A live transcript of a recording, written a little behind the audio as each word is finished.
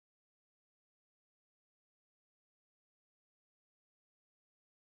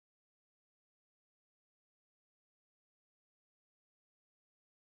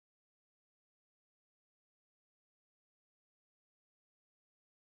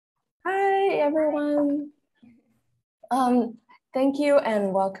Hi, everyone. Thank you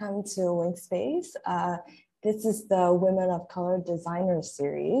and welcome to Wingspace. This is the Women of Color Designers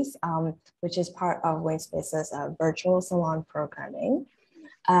series, which is part of Wingspace's virtual salon programming.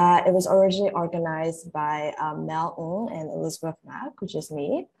 It was originally organized by Mel and Elizabeth Mack, which is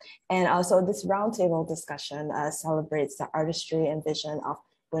me. And also this roundtable discussion celebrates the artistry and vision of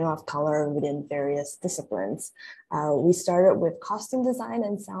women of color within various disciplines. We started with costume design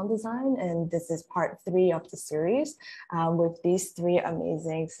and sound design, and this is part 3 of the series with these 3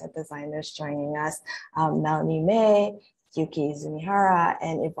 amazing set designers joining us, Melanie May, Yuki, Izumihara,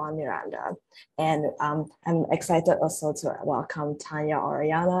 and Yvonne Miranda. And I'm excited also to welcome Tanya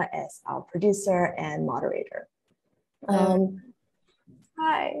Orellana as our producer and moderator.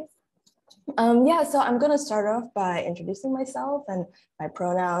 Hi. Yeah, so I'm going to start off by introducing myself and my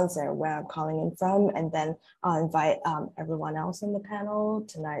pronouns and where I'm calling in from, and then I'll invite everyone else on the panel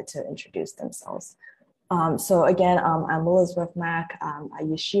tonight to introduce themselves. So again, I'm Elizabeth Mack. I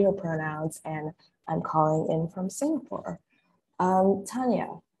use she, her pronouns, and I'm calling in from Singapore. Tanya,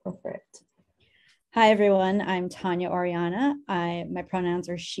 go for it. Hi, everyone. I'm Tanya Orellana. My pronouns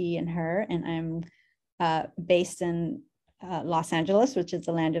are she and her, and I'm based in Los Angeles, which is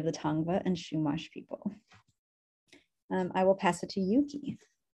the land of the Tongva and Chumash people. I will pass it to Yuki.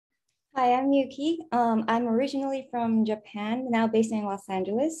 Hi, I'm Yuki. I'm originally from Japan, now based in Los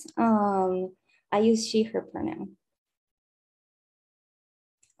Angeles. I use she, her pronoun.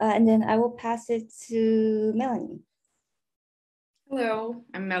 And then I will pass it to Melanie. Hello,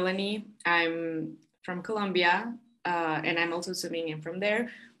 I'm Melanie. I'm from Colombia, and I'm also zooming in from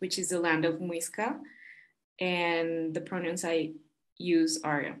there, which is the land of Muisca. And the pronouns I use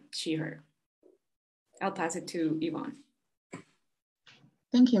are she, her. I'll pass it to Yvonne.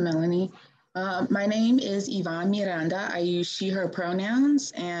 Thank you, Melanie. My name is Yvonne Miranda. I use she, her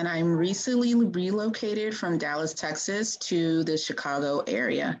pronouns, and I'm recently relocated from Dallas, Texas to the Chicago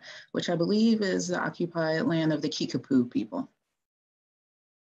area, which I believe is the occupied land of the Kickapoo people.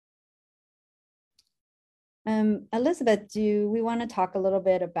 Elizabeth, do we want to talk a little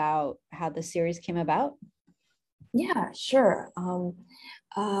bit about how the series came about? Yeah, sure.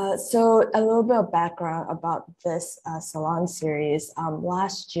 So a little bit of background about this Salon series.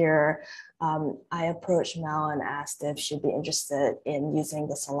 Last year, I approached Mel and asked if she'd be interested in using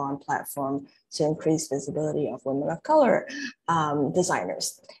the Salon platform to increase visibility of women of color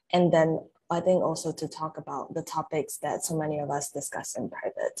designers. And then I think also to talk about the topics that so many of us discuss in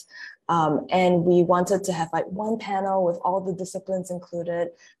private. And we wanted to have like one panel with all the disciplines included,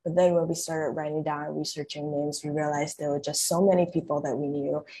 but then when we started writing down and researching names, we realized there were just so many people that we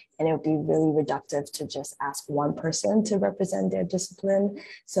knew, and it would be really reductive to just ask one person to represent their discipline.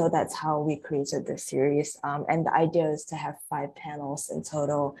 So that's how we created this series. And the idea is to have 5 panels in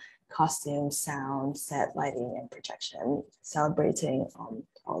total: costume, sound, set, lighting, and projection, celebrating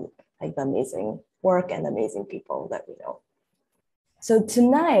all like the amazing work and amazing people that we know. So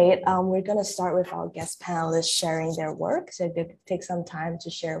tonight, we're gonna start with our guest panelists sharing their work. So they take some time to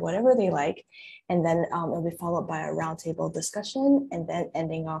share whatever they like, and then it'll be followed by a roundtable discussion, and then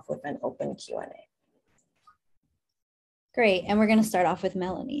ending off with an open Q&A. Great, and we're gonna start off with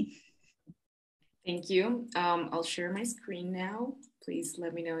Melanie. Thank you. I'll share my screen now. Please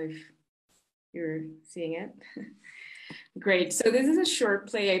let me know if you're seeing it. Great. So this is a short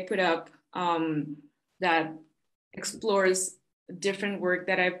play I put up that explores different work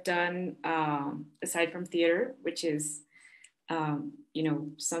that I've done aside from theater, which is,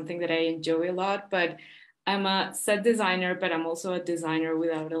 something that I enjoy a lot. But I'm a set designer, but I'm also a designer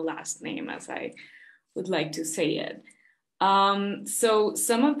without a last name, as I would like to say it. So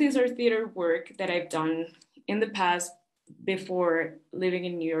some of these are theater work that I've done in the past before living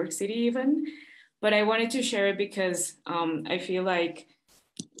in New York City even. But I wanted to share it because I feel like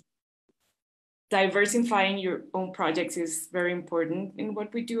diversifying your own projects is very important in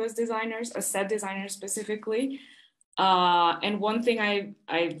what we do as designers, as set designers specifically. And one thing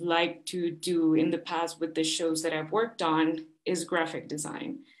I like to do in the past with the shows that I've worked on is graphic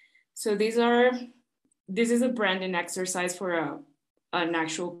design. So this is a branding exercise for an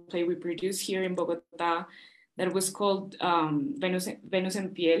actual play we produced here in Bogota that was called Venus en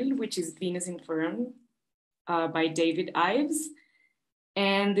Piel, which is Venus in Fern, by David Ives.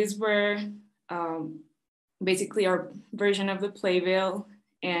 And these were basically our version of the playbill,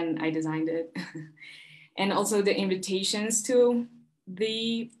 and I designed it. And also the invitations to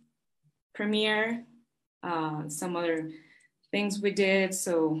the premiere, some other things we did.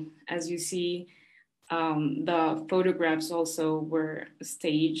 So as you see, the photographs also were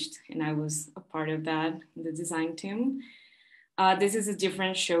staged, and I was a part of that, the design team. This is a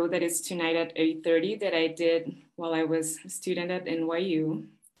different show that is tonight at 8:30 that I did while I was a student at NYU.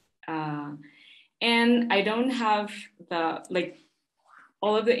 And I don't have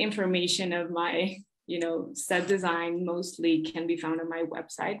all of the information of my, set design mostly can be found on my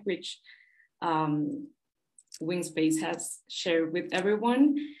website, which Wingspace has shared with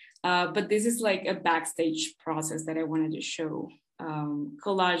everyone. But this is like a backstage process that I wanted to show.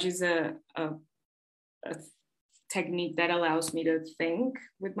 Collage is a technique that allows me to think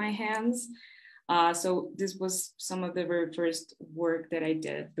with my hands. So this was some of the very first work that I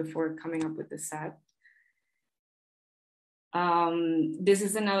did before coming up with the set. This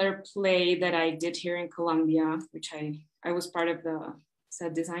is another play that I did here in Colombia, which I was part of the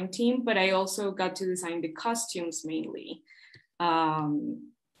set design team, but I also got to design the costumes mainly.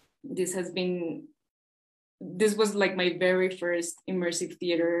 This was like my very first immersive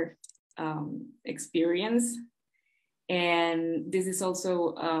theater experience. And this is also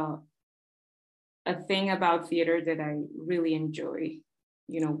a thing about theater that I really enjoy,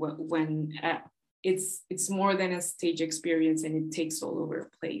 when it's more than a stage experience and it takes all over a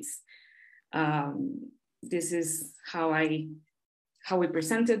place. This is how we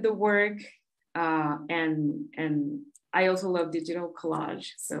presented the work. And I also love digital collage.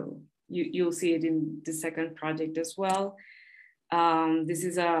 So you'll see it in the second project as well. This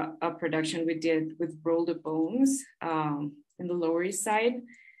is a production we did with Roll the Bones in the Lower East Side.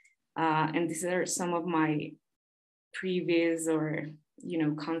 And these are some of my previous or,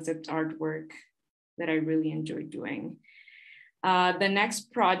 concept artwork that I really enjoy doing. The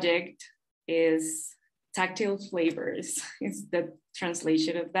next project is Tactile Flavors. It's the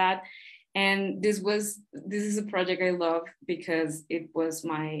translation of that. And this is a project I love because it was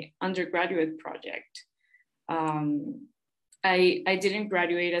my undergraduate project. I didn't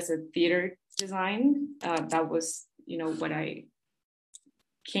graduate as a theater design. That was, what I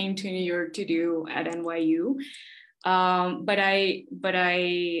came to New York to do at NYU. But I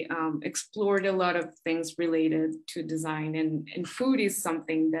explored a lot of things related to design, and food is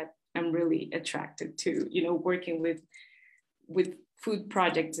something that I'm really attracted to, working with food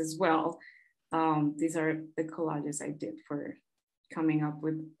projects as well. These are the collages I did for coming up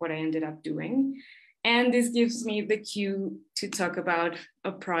with what I ended up doing. And this gives me the cue to talk about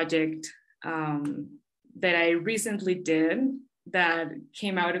a project that I recently did that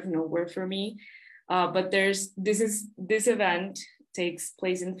came out of nowhere for me. But this event takes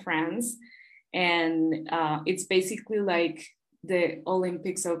place in France, and it's basically like the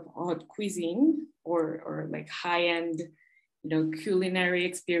Olympics of haute cuisine or like high-end, culinary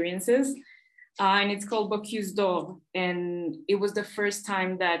experiences. And it's called Bocuse d'Or. And it was the first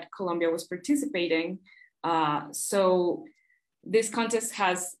time that Colombia was participating. So this contest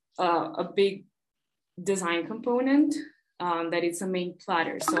has a big design component that it's a main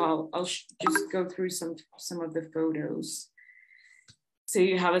platter. So I'll just go through some of the photos, so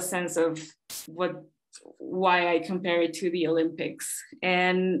you have a sense of why I compare it to the Olympics.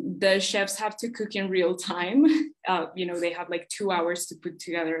 And the chefs have to cook in real time. They have like 2 hours to put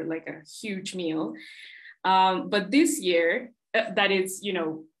together like a huge meal. But this year, that is,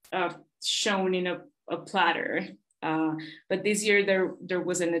 shown in a platter. But this year there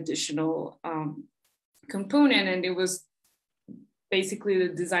was an additional component, and it was basically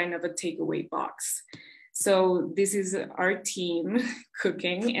the design of a takeaway box. So this is our team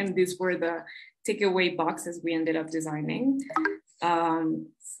cooking, and these were the takeaway boxes we ended up designing.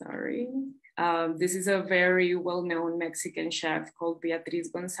 This is a very well-known Mexican chef called Beatriz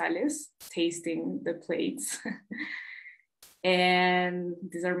Gonzalez tasting the plates. And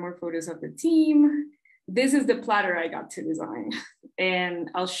these are more photos of the team. This is the platter I got to design, and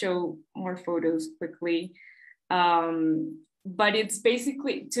I'll show more photos quickly. But it's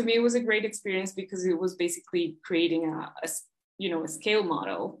basically, to me, it was a great experience because it was basically creating a scale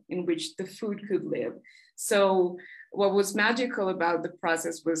model in which the food could live. So what was magical about the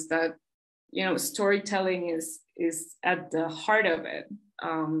process was that, storytelling is at the heart of it.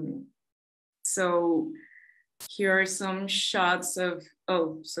 So here are some shots of,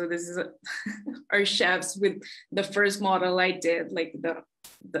 so this is our chefs with the first model I did, like the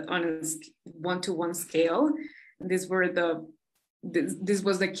on a 1-to-1 scale. This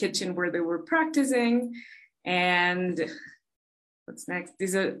was the kitchen where they were practicing. And what's next?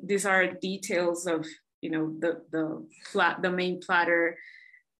 These are details of the main platter,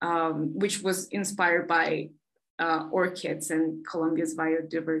 which was inspired by orchids and Colombia's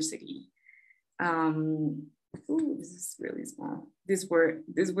biodiversity. This is really small. This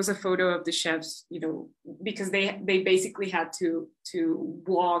was a photo of the chefs, because they basically had to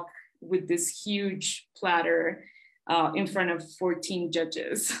walk with this huge platter in front of 14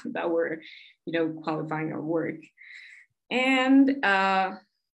 judges that were, qualifying our work. And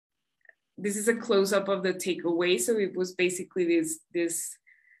this is a close-up of the takeaway. So it was basically this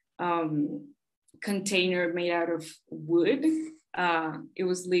container made out of wood. It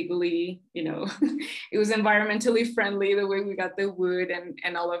was legally, it was environmentally friendly the way we got the wood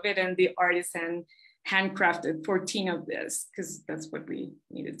and all of it. And the artisan handcrafted 14 of this because that's what we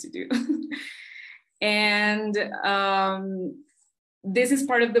needed to do. And this is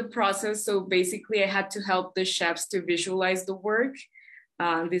part of the process. So basically I had to help the chefs to visualize the work.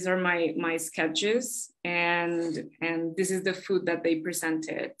 These are my sketches, and this is the food that they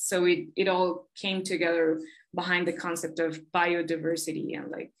presented. So it all came together behind the concept of biodiversity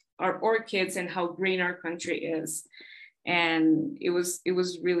and like our orchids and how green our country is. And it was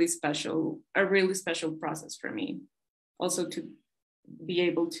really special, a really special process for me. Also to be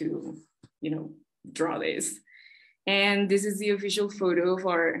able to, draw this. And this is the official photo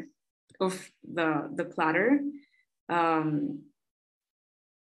of the platter.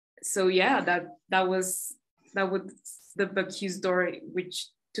 So yeah, that was the Bacchus d'Or, which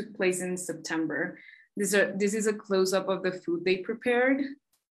took place in September. This is a close-up of the food they prepared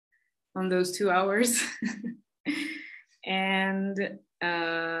on those 2 hours. And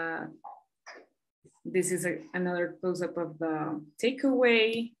this is another close-up of the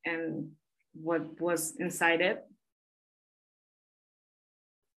takeaway and what was inside it.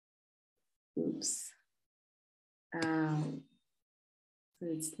 Oops. So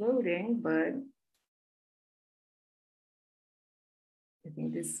it's loading, but I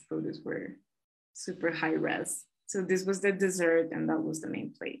think these photos were super high res. So this was the dessert and that was the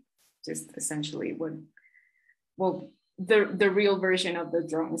main plate. Just essentially the real version of the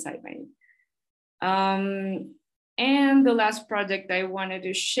drawings I made. And the last project I wanted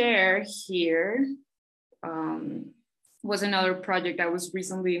to share here was another project I was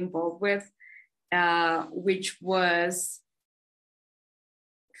recently involved with, which was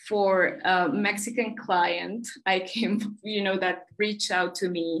for a Mexican client that reached out to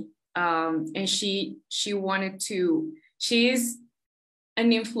me, and she wanted to, she's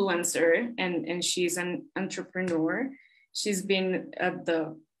an influencer and she's an entrepreneur. She's been at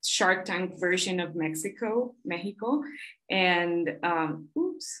the Shark Tank version of Mexico, and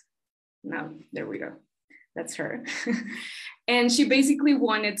there we go. That's her. And she basically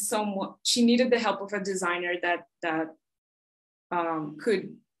wanted she needed the help of a designer that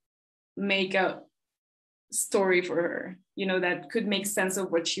could make a story for her, that could make sense of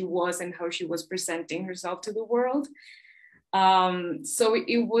what she was and how she was presenting herself to the world. So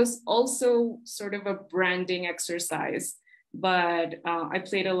it was also sort of a branding exercise, but I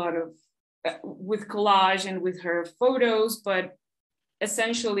played a lot of with collage and with her photos, but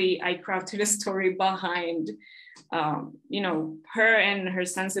essentially I crafted a story behind, her and her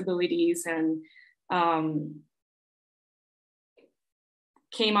sensibilities, and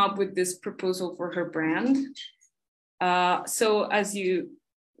came up with this proposal for her brand.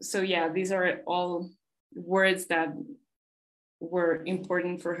 These are all words that were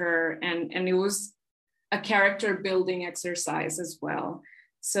important for her, and it was a character building exercise as well.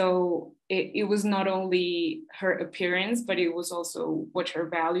 So it was not only her appearance, but it was also what her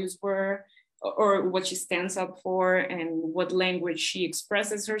values were, or what she stands up for, and what language she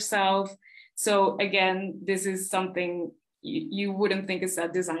expresses herself. So again, this is something you wouldn't think a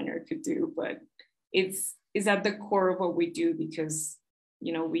set designer could do, but it's at the core of what we do, because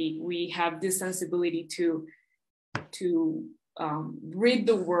we have this sensibility to read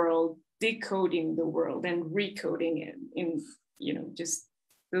the world, decoding the world and recoding it in just,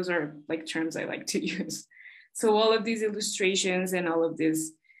 those are like terms I like to use. So all of these illustrations and all of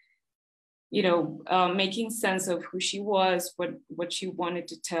this, making sense of who she was, what she wanted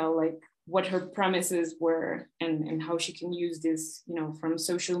to tell, like what her premises were, and how she can use this, from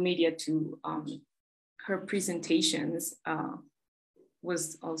social media to her presentations,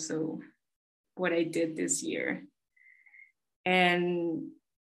 was also what I did this year. And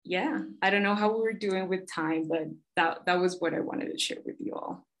yeah, I don't know how we were doing with time, but that was what I wanted to share with you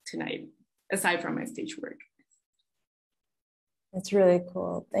all tonight, aside from my stage work. That's really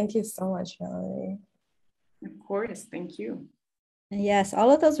cool. Thank you so much, Melanie. Of course, thank you. Yes, all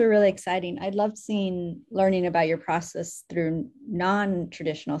of those were really exciting. I loved learning about your process through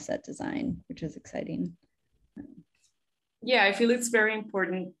non-traditional set design, which was exciting. Yeah, I feel it's very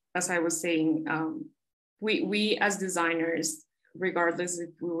important, as I was saying, we as designers, regardless if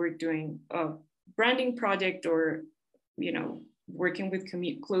we were doing a branding project or, working with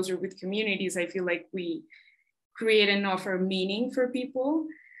closer with communities, I feel like we create and offer meaning for people.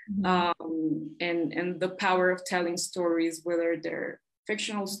 And the power of telling stories, whether they're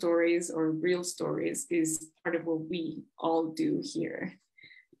fictional stories or real stories, is part of what we all do here.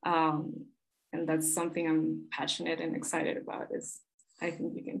 And that's something I'm passionate and excited about, as I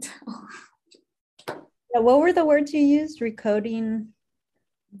think you can tell. What were the words you used? Recoding?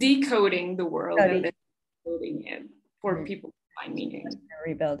 Decoding the world Decoding. and then decoding it for people to find meaning.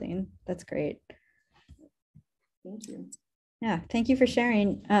 Rebuilding. That's great. Thank you. Yeah, thank you for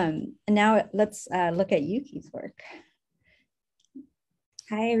sharing. And now let's look at Yuki's work.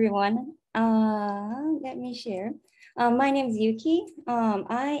 Hi, everyone. Let me share. My name is Yuki.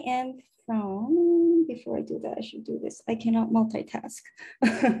 I am from, before I do that, I should do this. I cannot multitask.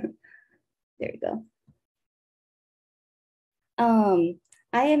 There we go.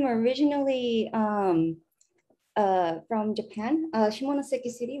 I am originally from Japan, Shimonoseki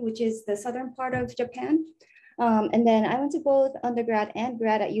City, which is the southern part of Japan. And then I went to both undergrad and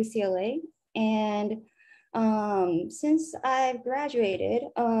grad at UCLA. And since I've graduated,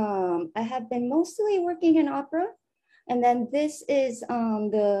 I have been mostly working in opera. And then this is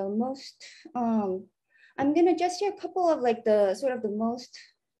the most, I'm gonna just share a couple of like the sort of the most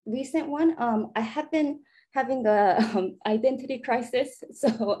recent one. I have been having a identity crisis.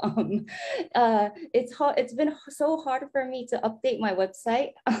 So it's been so hard for me to update my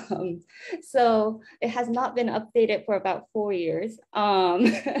website. So it has not been updated for about 4 years,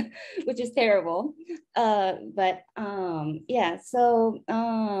 which is terrible. But yeah, so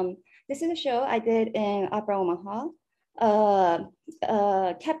this is a show I did in Opera Omaha,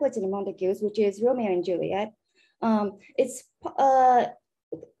 Capulet and the Montagues, which is Romeo and Juliet. It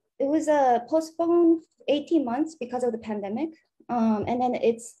was postponed 18 months because of the pandemic. And then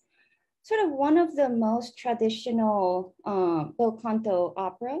it's sort of one of the most traditional bel canto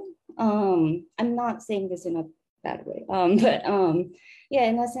opera. I'm not saying this in a bad way, but yeah,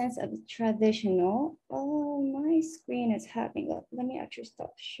 in a sense of traditional. Oh, my screen is having a, let me actually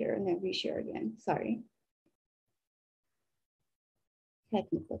stop share and then reshare again, sorry.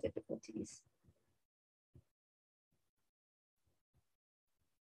 Technical difficulties.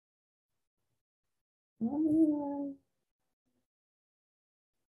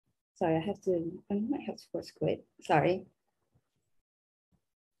 Sorry, I might have to force quit. Sorry.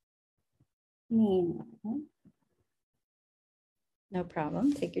 No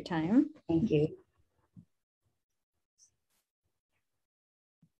problem. Take your time. Thank you.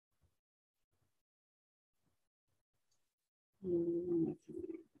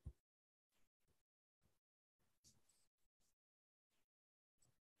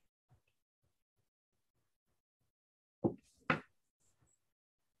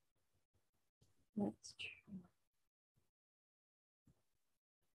 Let's try.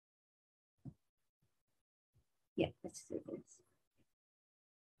 Yeah, let's do this.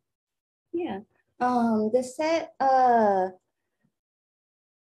 Yeah, the set,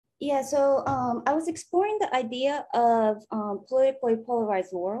 yeah, so I was exploring the idea of politically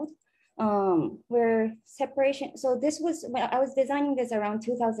polarized world, where separation, so this was, when I was designing this around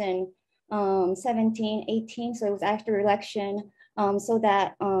 2017, 18, so it was after election, so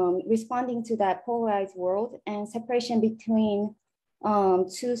that responding to that polarized world and separation between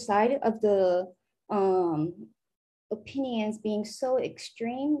two sides of the opinions being so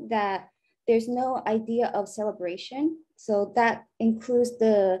extreme that there's no idea of celebration. So that includes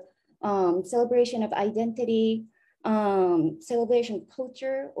the celebration of identity, celebration of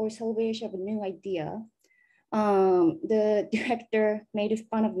culture, or celebration of a new idea. The director made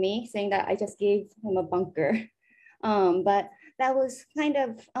fun of me saying that I just gave him a bunker. But that was kind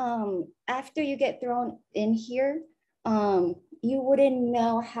of, after you get thrown in here, you wouldn't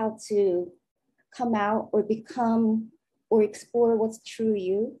know how to come out or become or explore what's true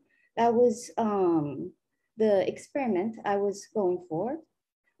you. That was the experiment I was going for.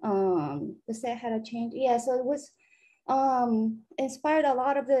 The set had a change. Yeah, so it was inspired, a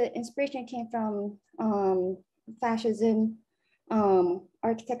lot of the inspiration came from fascism,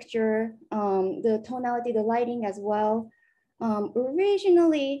 architecture, the tonality, the lighting as well.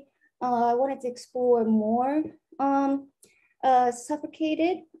 Originally, I wanted to explore more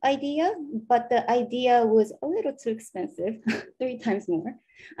suffocated idea, but the idea was a little too expensive, 3 times more.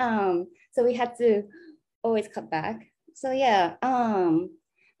 So we had to always cut back. So yeah,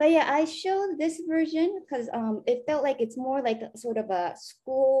 but yeah, I showed this version because it felt like it's more like a, sort of a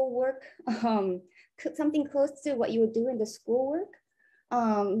school work, something close to what you would do in the schoolwork.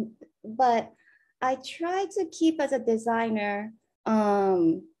 But I tried to keep, as a designer,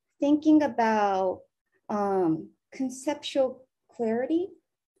 thinking about conceptual clarity.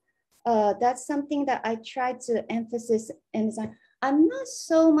 That's something that I tried to emphasize in design. I'm not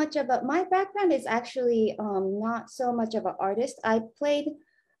so much of a, my background is actually not so much of an artist. I played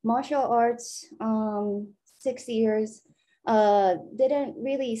martial arts 6 years, didn't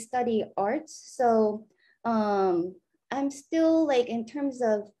really study arts. So I'm still like in terms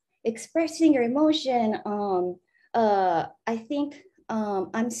of expressing your emotion, I think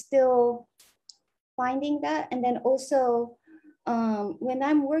I'm still finding that. And then also when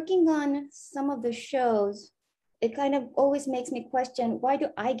I'm working on some of the shows, it kind of always makes me question, why do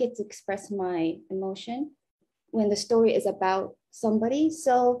I get to express my emotion when the story is about somebody?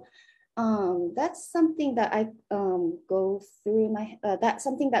 So that's something that I go through my, that's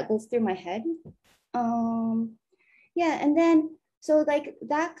something that goes through my head. Yeah, and then, so like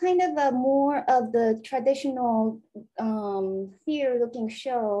that kind of a more of the traditional theater looking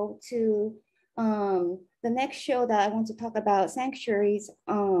show to the next show that I want to talk about, Sanctuaries,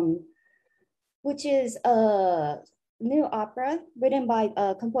 which is a new opera written by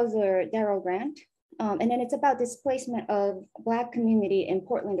composer Daryl Grant. And then it's about displacement of Black community in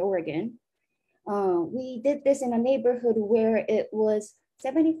Portland, Oregon. We did this in a neighborhood where it was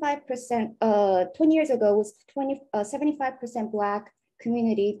 75%, 20 years ago was 75% Black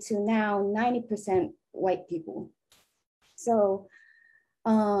community to now 90% white people. So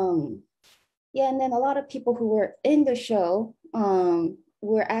yeah, and then a lot of people who were in the show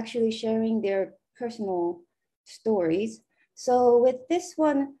were actually sharing their personal stories. So with this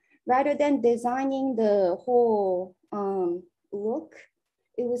one, rather than designing the whole look,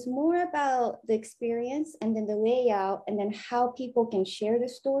 it was more about the experience and then the layout and then how people can share the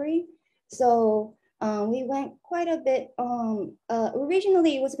story. So we went quite a bit,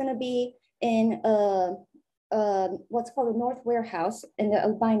 originally it was gonna be in what's called a North Warehouse in the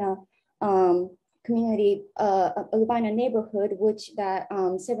Albina community, Albina neighborhood, which that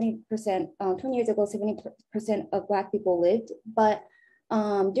 70%, 20 years ago, 70% of Black people lived. But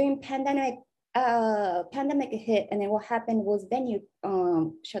during pandemic hit, and then what happened was venue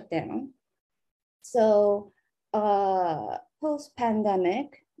shut down. So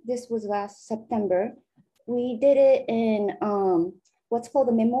post-pandemic, this was last September, we did it in what's called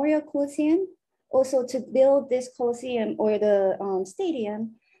the Memorial Coliseum. Also to build this Coliseum or the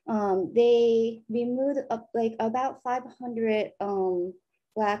stadium, they removed up like about 500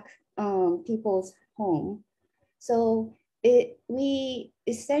 Black people's home. So we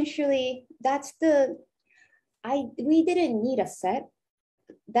essentially, we didn't need a set.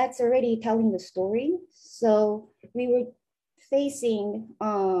 That's already telling the story. So we were facing,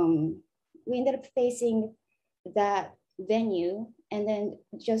 we ended up facing that venue and then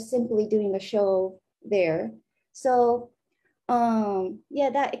just simply doing the show there. So yeah,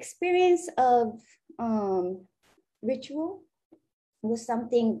 that experience of ritual was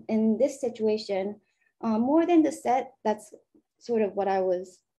something in this situation, more than the set, that's sort of what I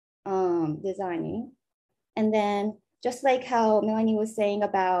was designing. And then just like how Melanie was saying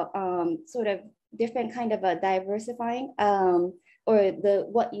about sort of different kind of a diversifying or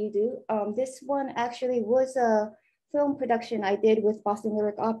what you do, this one actually was a film production I did with Boston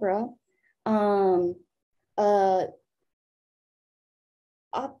Lyric Opera.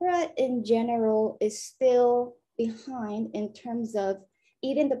 Opera in general is still behind in terms of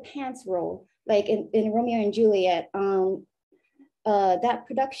even the pants role, like in Romeo and Juliet. That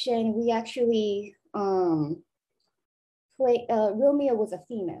production, we actually Romeo was a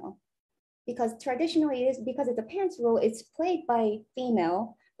female, because traditionally it is, because it's a pants role, it's played by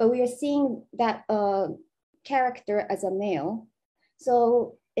female, but we are seeing that character as a male.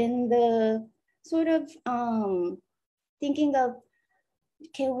 So in the sort of thinking of,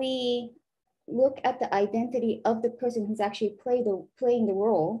 can we look at the identity of the person who's actually playing the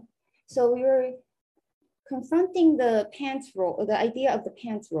role? So we were confronting the pants role, or the idea of the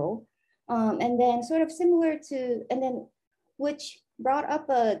pants role, and then sort of similar to, and then which brought up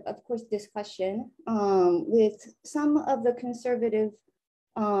of course, discussion with some of the conservative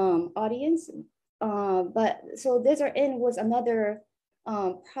audience. But so Desert Inn was another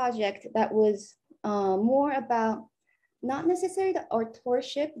project that was more about not necessarily the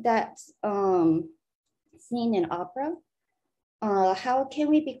authorship that's seen in opera. How can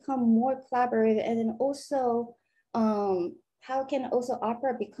we become more collaborative, and then also how can also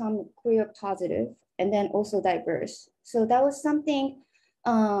opera become queer positive and then also diverse? So that was something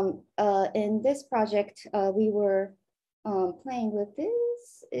in this project we were playing with.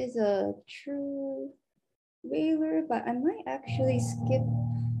 This is a true trailer, but I might actually skip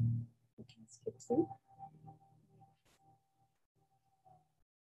through.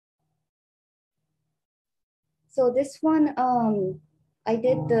 So this one, I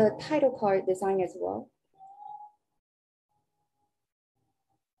did the title card design as well.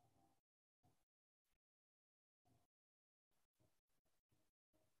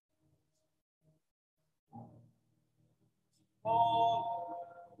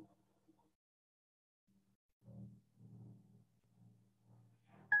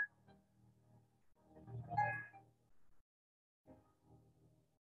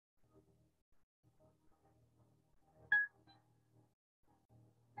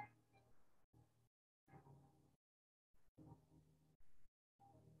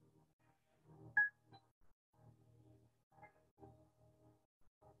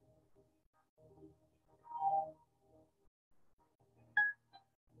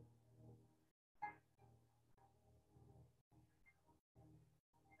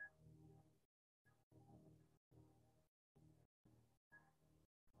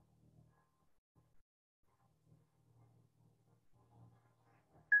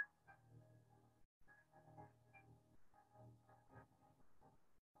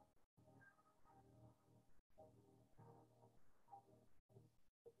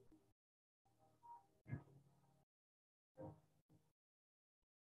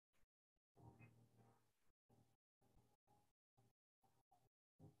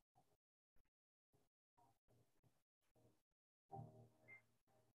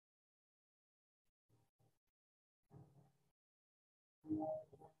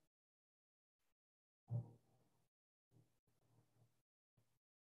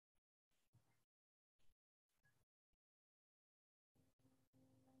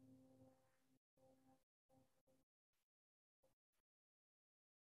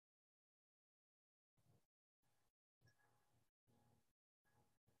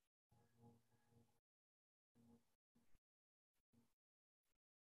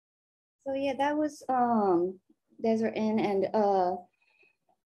 So yeah, that was Desert Inn, and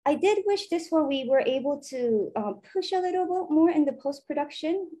I did wish this one we were able to push a little bit more in the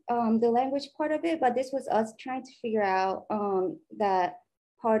post-production, the language part of it, but this was us trying to figure out that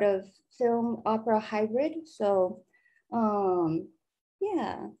part of film opera hybrid. So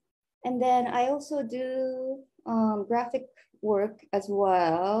yeah, and then I also do graphic work as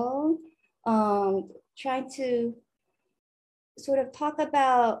well, trying to sort of talk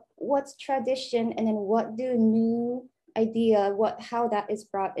about what's tradition and then what do new idea, how that is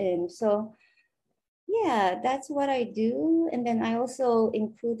brought in. So yeah, that's what I do. And then I also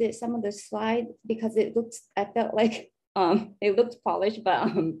included some of the slides because I felt like it looked polished,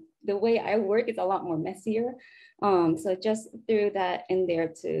 but the way I work is a lot more messier. So just threw that in there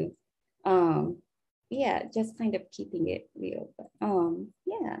too. Yeah, just kind of keeping it real. But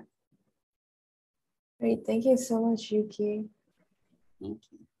yeah. Great, thank you so much, Yuki. Thank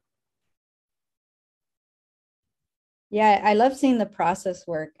you. Yeah, I love seeing the process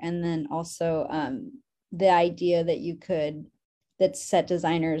work, and then also the idea that set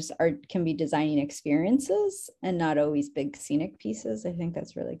designers can be designing experiences and not always big scenic pieces. I think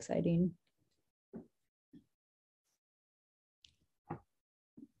that's really exciting.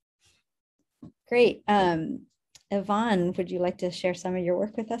 Great. Yvonne, would you like to share some of your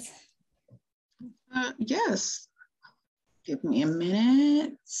work with us? Yes. Give me a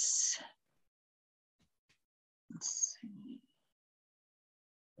minute. Let's see.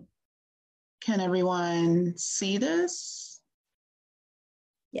 Can everyone see this?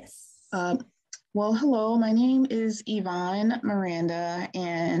 Yes. Well, hello, my name is Yvonne Miranda,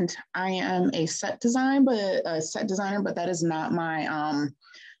 and I am a set designer, but that is not my,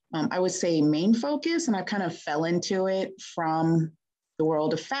 I would say, main focus, and I kind of fell into it from the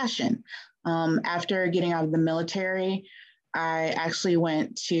world of fashion. After getting out of the military, I actually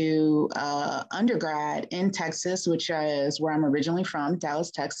went to undergrad in Texas, which is where I'm originally from,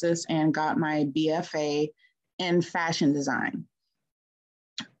 Dallas, Texas, and got my BFA in fashion design.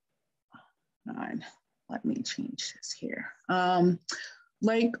 Let me change this here.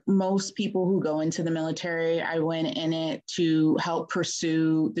 Like most people who go into the military, I went in it to help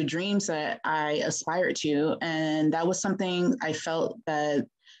pursue the dreams that I aspired to. And that was something I felt that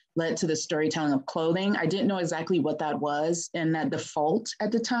led to the storytelling of clothing. I didn't know exactly what that was, and that default at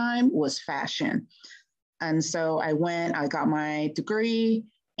the time was fashion. And so I got my degree,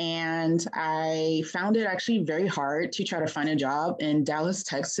 and I found it actually very hard to try to find a job in Dallas,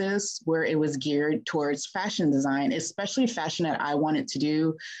 Texas, where it was geared towards fashion design, especially fashion that I wanted to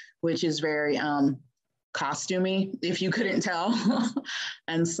do, which is very costumey, if you couldn't tell.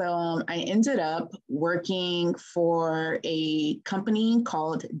 And so I ended up working for a company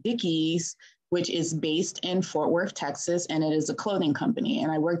called Dickies, which is based in Fort Worth, Texas, and it is a clothing company.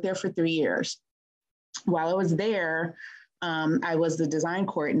 And I worked there for 3 years. While I was there, I was the design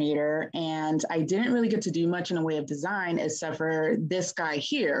coordinator, and I didn't really get to do much in the way of design except for this guy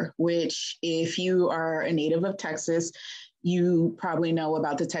here, which if you are a native of Texas, you probably know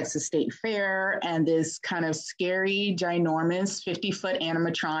about the Texas State Fair and this kind of scary, ginormous 50-foot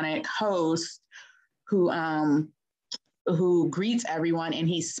animatronic host who greets everyone and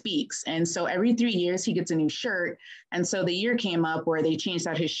he speaks. And so every 3 years he gets a new shirt. And so the year came up where they changed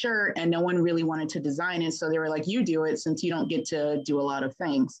out his shirt and no one really wanted to design it. So they were like, you do it since you don't get to do a lot of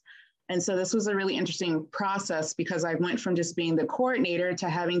things. And so this was a really interesting process because I went from just being the coordinator to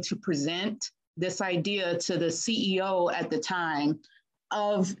having to present this idea to the CEO at the time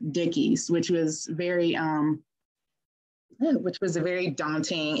of Dickies, which was a very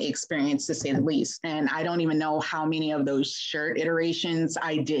daunting experience, to say the least. And I don't even know how many of those shirt iterations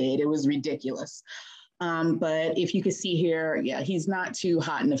I did. It was ridiculous. But if you could see here, yeah, he's not too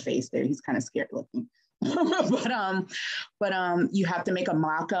hot in the face there. He's kind of scared looking. but you have to make a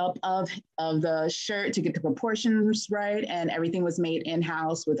mock-up of the shirt to get the proportions right, and everything was made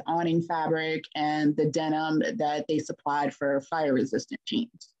in-house with awning fabric and the denim that they supplied for fire-resistant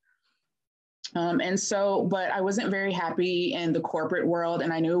jeans. But I wasn't very happy in the corporate world,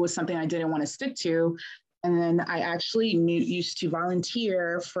 and I knew it was something I didn't want to stick to. And then I actually used to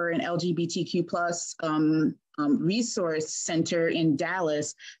volunteer for an LGBTQ plus resource center in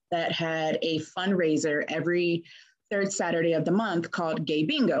Dallas that had a fundraiser every third Saturday of the month called Gay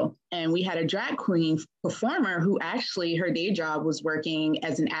Bingo. And we had a drag queen performer who actually, her day job was working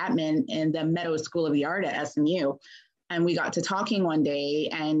as an admin in the Meadows School of the Art at SMU. And we got to talking one day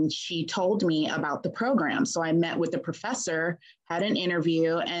and she told me about the program. So I met with the professor, had an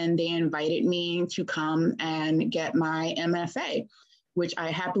interview, and they invited me to come and get my MFA. which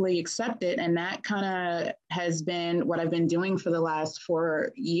I happily accepted. And that kind of has been what I've been doing for the last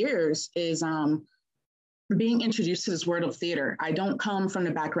 4 years, is being introduced to this world of theater. I don't come from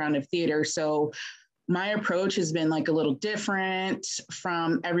the background of theater, so my approach has been like a little different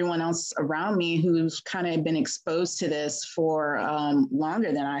from everyone else around me who's kind of been exposed to this for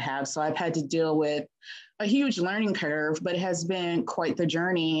longer than I have. So I've had to deal with a huge learning curve, but it has been quite the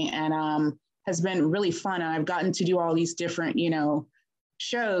journey, and has been really fun. And I've gotten to do all these different,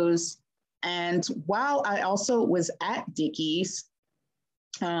 shows. And while I also was at Dickies,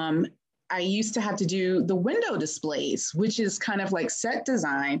 I used to have to do the window displays, which is kind of like set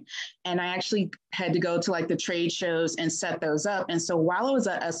design. And I actually had to go to like the trade shows and set those up. And so while I was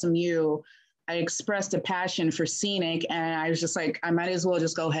at SMU, I expressed a passion for scenic, and I was just like, I might as well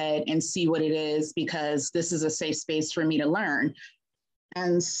just go ahead and see what it is, because this is a safe space for me to learn.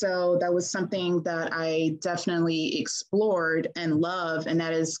 And so that was something that I definitely explored and love. And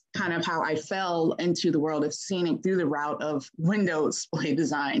that is kind of how I fell into the world of scenic, through the route of window display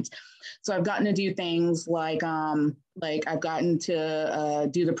designs. So I've gotten to do things like I've gotten to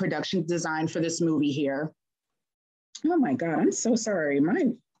do the production design for this movie here. Oh my God, I'm so sorry.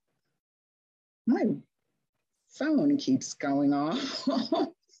 My phone keeps going off.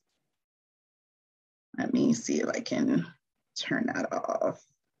 Let me see if I can turn that off.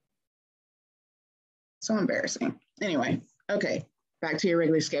 So embarrassing. Anyway, okay, back to your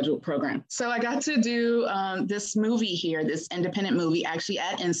regularly scheduled program. So I got to do this movie here, this independent movie, actually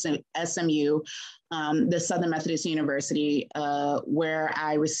at SMU, the Southern Methodist University, where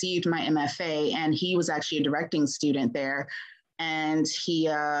I received my MFA, and he was actually a directing student there. And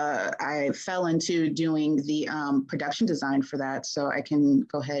I fell into doing the production design for that. So I can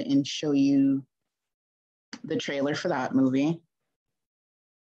go ahead and show you the trailer for that movie.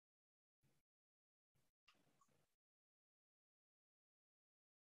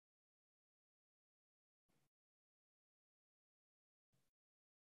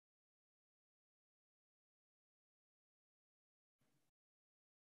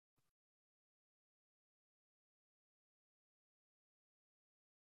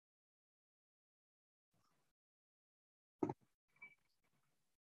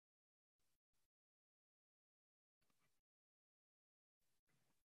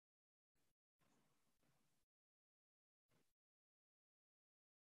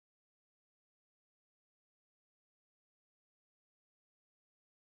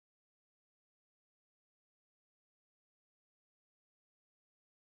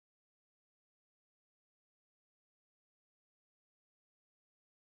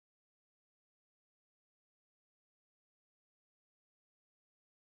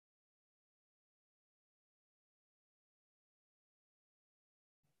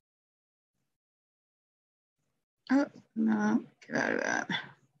 Oh, no, get out of that.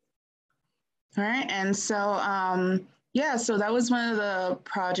 All right, and so, yeah, so that was one of the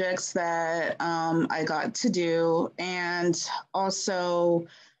projects that I got to do. And also,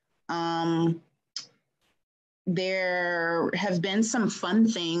 there have been some fun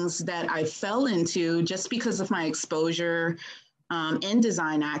things that I fell into just because of my exposure in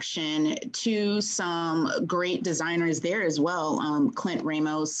design action to some great designers there as well. Clint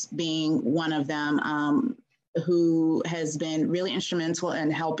Ramos being one of them, who has been really instrumental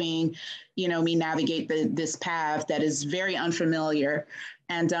in helping, me navigate this path that is very unfamiliar.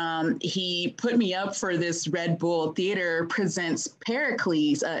 And he put me up for this Red Bull Theater Presents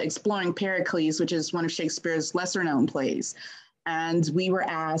Pericles, Exploring Pericles, which is one of Shakespeare's lesser known plays. And we were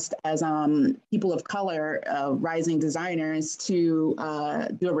asked as people of color, rising designers, to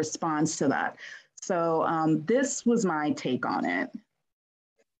do a response to that. So this was my take on it.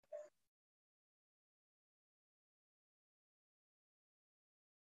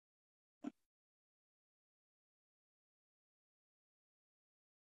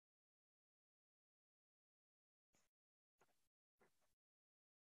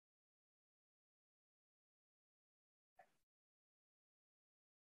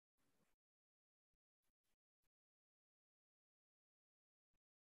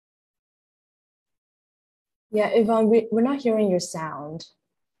 Yeah, Yvonne, we're not hearing your sound.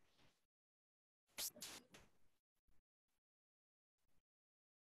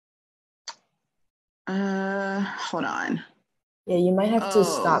 Hold on. Yeah, you might have to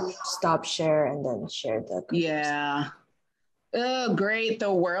stop share and then share the conference. Yeah. Oh, great.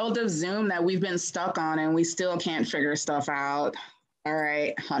 The world of Zoom that we've been stuck on, and we still can't figure stuff out. All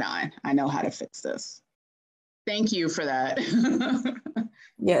right, hold on. I know how to fix this. Thank you for that.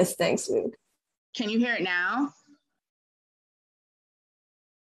 Yes, thanks, Luke. Can you hear it now?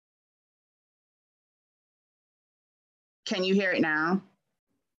 Can you hear it now?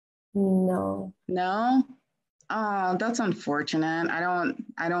 No. No? Oh, that's unfortunate.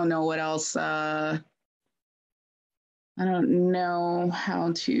 I don't know what else. I don't know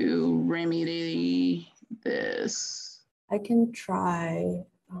how to remedy this. I can try.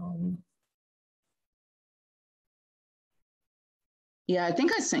 Yeah, I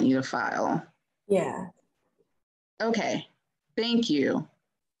think I sent you the file. Yeah. Okay, thank you.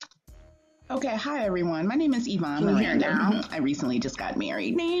 Okay, hi everyone. My name is Yvonne Miranda. I recently just got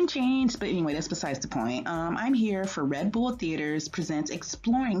married. Name changed, but anyway, that's besides the point. I'm here for Red Bull Theaters presents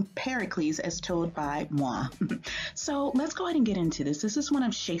Exploring Pericles as told by moi. So let's go ahead and get into this. This is one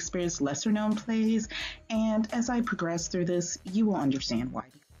of Shakespeare's lesser known plays, and as I progress through this, you will understand why.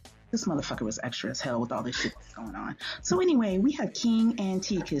 This motherfucker was extra as hell with all this shit that's going on. So anyway, we have King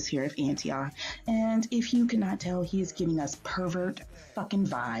Antiochus here of Antioch, and if you cannot tell, he is giving us pervert fucking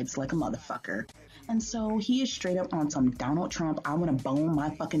vibes like a motherfucker. And so he is straight up on some Donald Trump, I want to bone my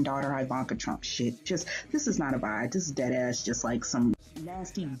fucking daughter Ivanka Trump shit. Just, this is not a vibe. This is dead ass, just like some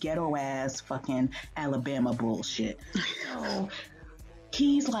nasty ghetto ass fucking Alabama bullshit. So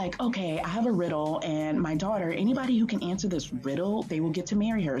he's like, okay, I have a riddle, and my daughter, anybody who can answer this riddle, they will get to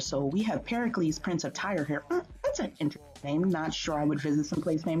marry her. So we have Pericles, Prince of Tyre here. That's an interesting name. Not sure I would visit some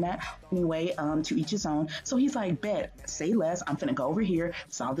place named that. Anyway, to each his own. So he's like, bet, say less. I'm finna go over here,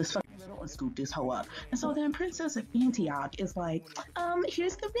 solve this fucking riddle, and scoop this hoe up. And so then Princess of Antioch is like,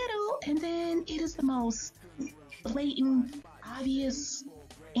 here's the riddle. And then it is the most blatant, obvious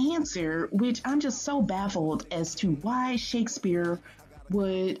answer, which I'm just so baffled as to why Shakespeare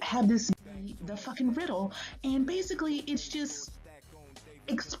would have this be the fucking riddle. And basically it's just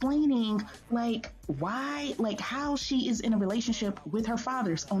explaining like why, like how she is in a relationship with her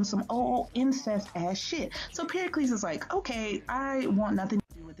fathers on some old incest ass shit. So Pericles is like, okay, I want nothing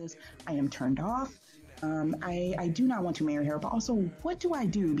to do with this. I am turned off. I do not want to marry her, but also what do I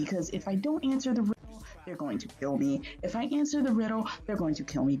do? Because if I don't answer the riddle, they're going to kill me. If I answer the riddle, they're going to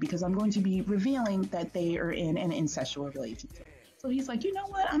kill me because I'm going to be revealing that they are in an incestual relationship. So he's like, you know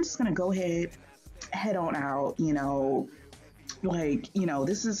what? I'm just going to go ahead, head on out, you know, like, you know,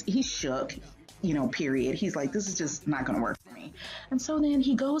 he's shook, you know, period. He's like, this is just not going to work for me. And so then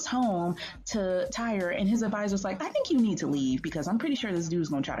he goes home to Tyre, and his advisor's like, I think you need to leave because I'm pretty sure this dude's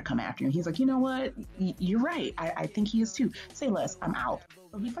going to try to come after you. And he's like, you know what? You're right. I think he is too. Say less. I'm out.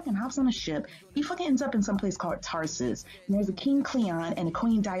 So he fucking hops on a ship. He fucking ends up in some place called Tarsus. And there's a King Cleon and a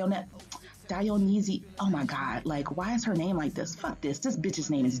Queen Dionysi. Oh my God, like, why is her name like this? Fuck this. This bitch's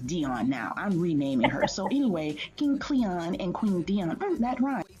name is Dion now. I'm renaming her. So anyway, King Cleon and Queen Dion, that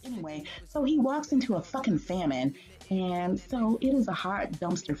rhymes. Anyway, so he walks into a fucking famine, and so it is a hot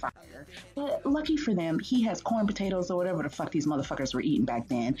dumpster fire. But lucky for them, he has corn potatoes or whatever the fuck these motherfuckers were eating back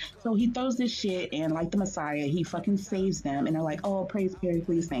then. So he throws this shit, and like the Messiah, he fucking saves them, and they're like, oh, praise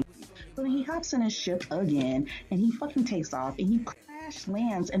Pericles, thank you. So then he hops in his ship again, and he fucking takes off, and he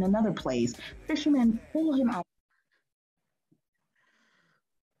lands in another place. Fishermen pull him out.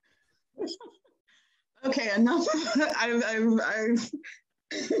 Okay, enough. I've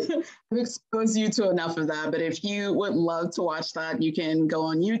exposed you to enough of that. But if you would love to watch that, you can go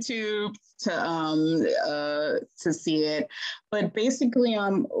on YouTube to see it. But basically,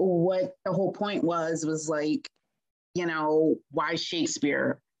 what the whole point was like, you know, why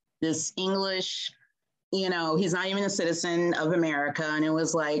Shakespeare, this English, you know, he's not even a citizen of America. And it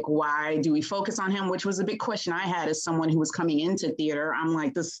was like, why do we focus on him? Which was a big question I had as someone who was coming into theater. I'm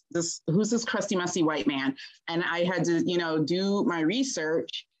like, who's this crusty, messy white man? And I had to, you know, do my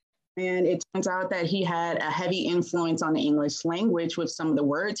research. And it turns out that he had a heavy influence on the English language with some of the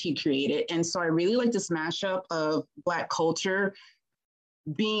words he created. And so I really like this mashup of Black culture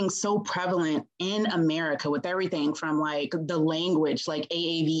being so prevalent in America with everything from like the language, like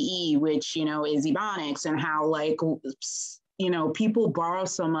AAVE, which, you know, is Ebonics, and how like, you know, people borrow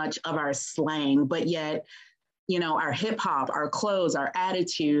so much of our slang, but yet, you know, our hip hop, our clothes, our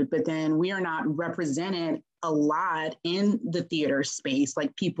attitude, but then we are not represented a lot in the theater space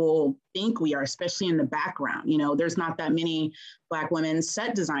like people think we are, especially in the background. You know, there's not that many Black women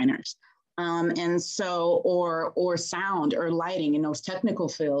set designers. And so, or sound or lighting in those technical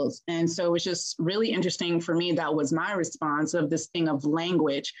fields. And so it was just really interesting for me. That was my response of this thing of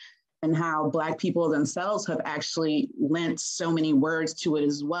language and how Black people themselves have actually lent so many words to it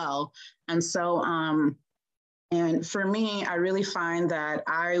as well. And so, and for me, I really find that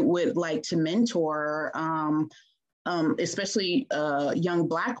I would like to mentor, especially young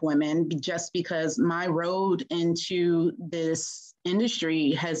Black women, just because my road into this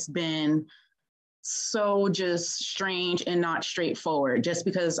industry has been so just strange and not straightforward, just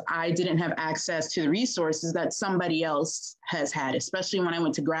because I didn't have access to the resources that somebody else has had, especially when I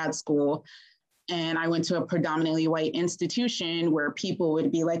went to grad school. And I went to a predominantly white institution where people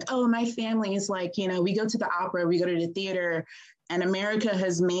would be like, oh, my family is like, you know, we go to the opera, we go to the theater. And America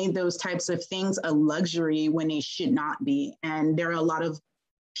has made those types of things a luxury when they should not be. And there are a lot of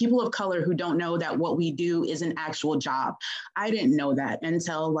people of color who don't know that what we do is an actual job. I didn't know that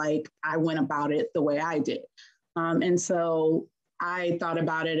until like I went about it the way I did. And so I thought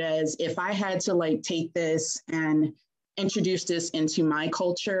about it as if I had to like take this and introduce this into my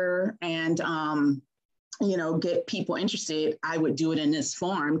culture and, you know, get people interested, I would do it in this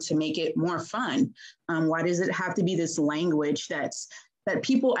form to make it more fun. Why does it have to be this language that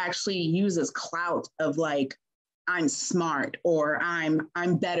people actually use as clout of like, I'm smart or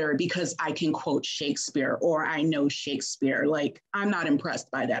I'm better because I can quote Shakespeare or I know Shakespeare. Like, I'm not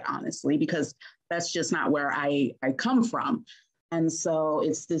impressed by that, honestly, because that's just not where I come from. And so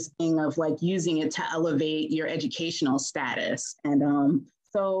it's this thing of like using it to elevate your educational status. And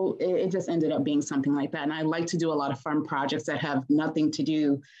so it just ended up being something like that. And I like to do a lot of fun projects that have nothing to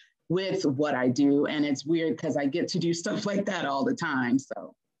do with what I do. And it's weird because I get to do stuff like that all the time.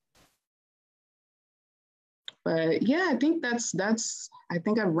 So. But yeah, I think I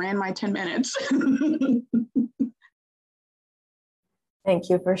think I've ran my 10 minutes. Thank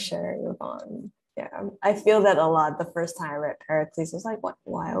you for sharing, Yvonne. Yeah, I feel that a lot. The first time I read Pericles, I was like, what?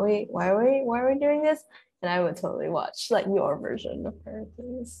 Why are we doing this? And I would totally watch like your version of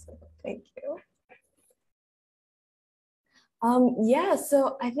Pericles. So thank you. Yeah,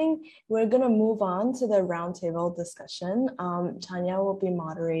 so I think we're gonna move on to the roundtable discussion. Tanya will be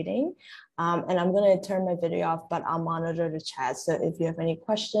moderating, and I'm gonna turn my video off, but I'll monitor the chat. So if you have any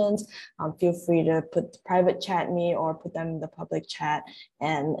questions, feel free to put private chat me or put them in the public chat,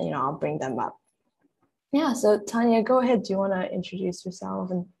 and I'll bring them up. Yeah, so Tanya, go ahead. Do you want to introduce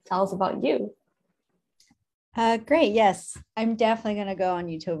yourself and tell us about you? Great. Yes, I'm definitely going to go on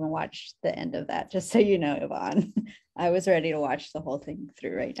YouTube and watch the end of that, just so you know, Yvonne. I was ready to watch the whole thing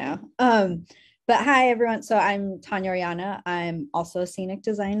through right now. But hi, everyone. So I'm Tanya Orellana. I'm also a scenic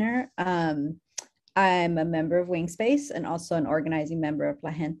designer. I'm a member of Wingspace and also an organizing member of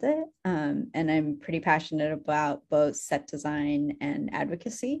La Gente. And I'm pretty passionate about both set design and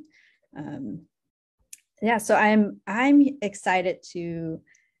advocacy. Yeah, so I'm excited to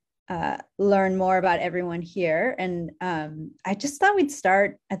learn more about everyone here. And I just thought we'd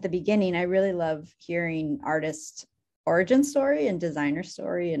start at the beginning. I really love hearing artist origin story and designer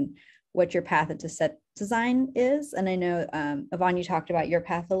story and what your path into set design is. And I know, Yvonne, you talked about your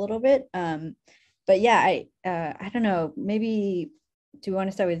path a little bit. But yeah, I don't know, maybe do you want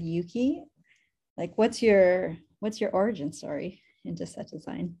to start with Yuki? Like, what's your origin story into set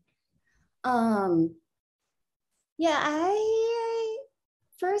design? Yeah, I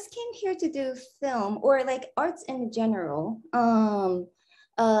first came here to do film or like arts in general. So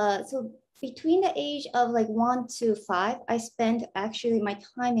between the age of like 1 to 5, I spent actually my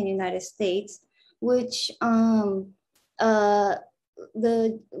time in the United States, which one of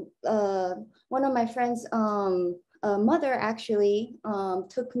my friends' mother actually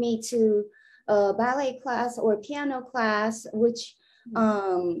took me to a ballet class or piano class, which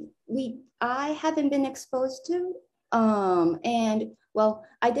I haven't been exposed to. And well,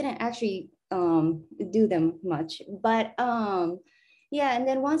 I didn't actually do them much, but yeah. And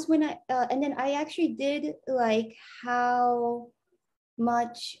then I actually did like how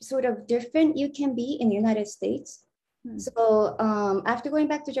much sort of different you can be in the United States. So after going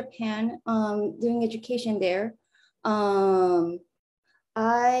back to Japan, doing education there, I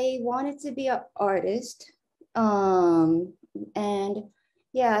wanted to be an artist. And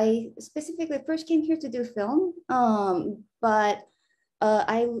yeah, I specifically first came here to do film, but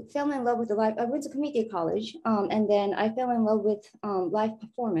I fell in love with I went to community college, and then I fell in love with live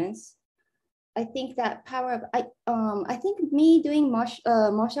performance. I think that power of, I think me doing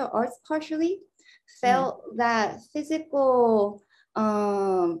martial arts partially felt that physical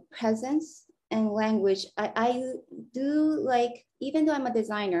presence and language. I do like, even though I'm a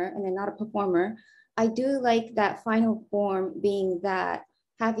designer and I'm not a performer, I do like that final form being that,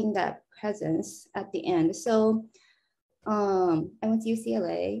 having that presence at the end. So I went to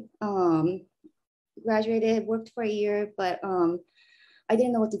UCLA, graduated, worked for a year, but I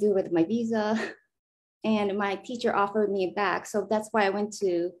didn't know what to do with my visa. And my teacher offered me back. So that's why I went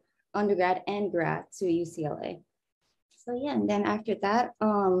to undergrad and grad to UCLA. So yeah, and then after that,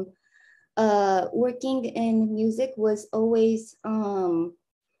 working in music was always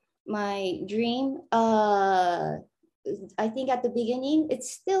my dream. I think at the beginning, it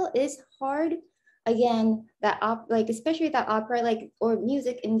still is hard again, like especially that opera, like, or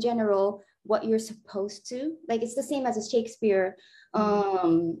music in general, what you're supposed to, like, it's the same as a Shakespeare,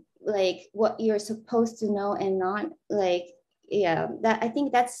 like what you're supposed to know and not, like, yeah, that I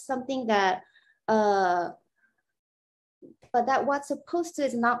think that's something that, but that what's supposed to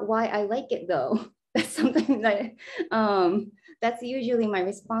is not why I like it though. That's something that, that's usually my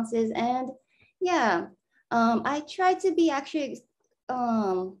responses. And yeah, I try to be actually,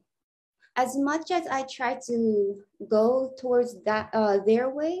 as much as I try to go towards that, their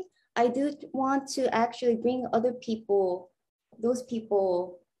way, I do want to actually bring other people, those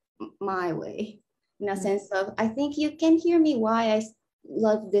people, my way, in a sense of, I think you can hear me why I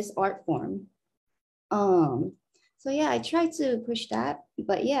love this art form. So yeah, I try to push that,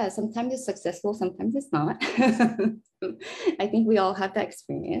 but yeah, sometimes it's successful, sometimes it's not. I think we all have that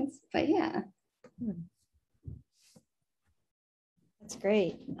experience, but yeah. That's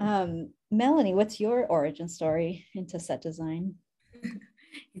great. Melanie, what's your origin story into set design?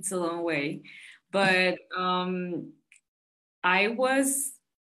 It's a long way, but I was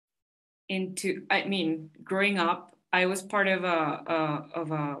growing up, I was part of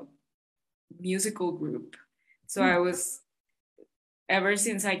a musical group. So I was, ever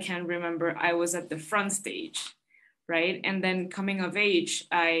since I can remember, I was at the front stage, right? And then coming of age,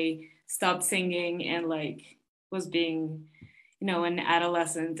 I stopped singing and like was being, an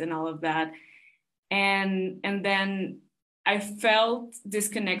adolescent and all of that. And then I felt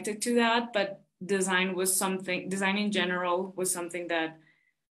disconnected to that, but design in general was something that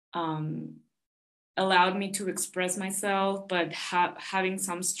allowed me to express myself, but having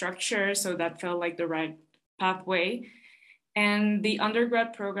some structure. So that felt like the right pathway. And the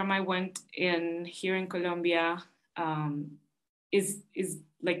undergrad program I went in here in Colombia is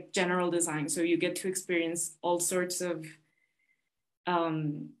like general design. So you get to experience all sorts of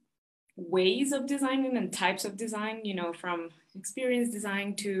ways of designing and types of design, from experience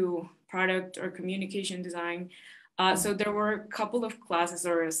design to product or communication design. So there were a couple of classes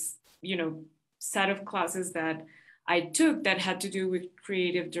or set of classes that I took that had to do with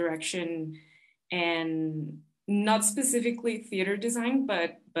creative direction, and not specifically theater design,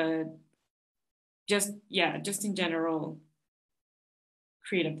 but just in general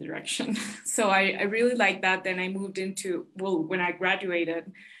creative direction. So I really like that. Then I moved into, when I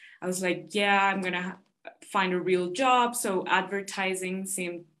graduated, I was like, yeah, I'm gonna find a real job. So advertising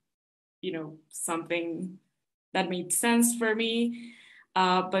seemed, something that made sense for me.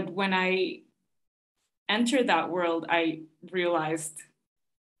 But when I entered that world, I realized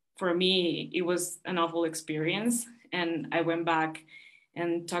for me, it was an awful experience. And I went back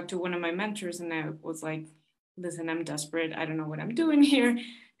and talked to one of my mentors, and I was like, listen, I'm desperate. I don't know what I'm doing here.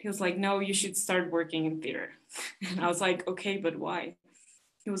 He was like, no, you should start working in theater. And I was like, okay, but why?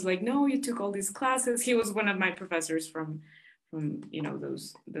 He was like, no, you took all these classes. He was one of my professors from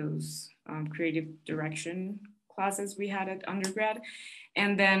those creative direction classes we had at undergrad.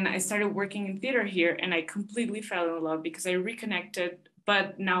 And then I started working in theater here, and I completely fell in love because I reconnected,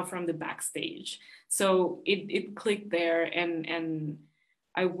 but now from the backstage. So it clicked there, and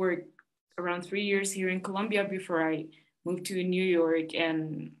I worked around 3 years here in Colombia before I moved to New York,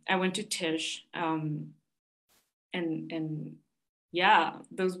 and I went to Tisch. And yeah,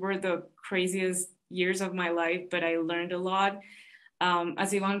 those were the craziest years of my life, but I learned a lot.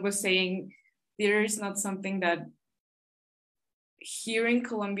 As Yvonne was saying, theater is not something that here in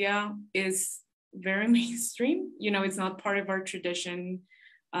Colombia is very mainstream. It's not part of our tradition.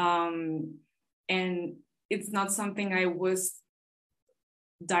 And it's not something I was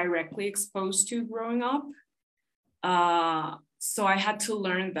directly exposed to growing up. So I had to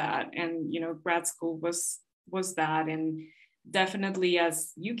learn that. And, grad school was that. And definitely,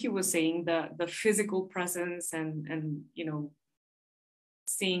 as Yuki was saying, the physical presence and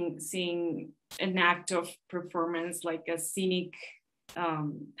seeing an act of performance, like a scenic,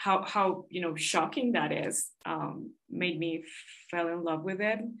 how shocking that is, made me fell in love with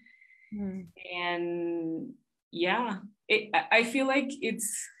it. And yeah, I feel like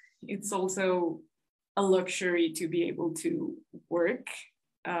it's also a luxury to be able to work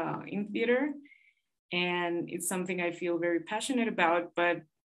in theater, and it's something I feel very passionate about. But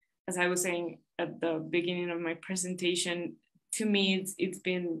as I was saying at the beginning of my presentation, to me it's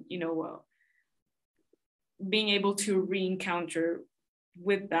been being able to re-encounter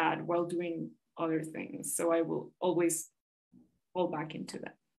with that while doing other things. So I will always fall back into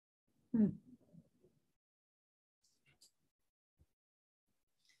that.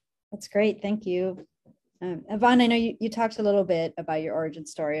 That's great. Thank you. Yvonne, I know you talked a little bit about your origin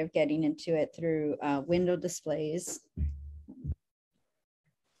story of getting into it through window displays.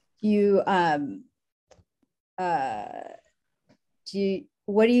 You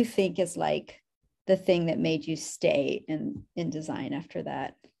what do you think is like the thing that made you stay in design after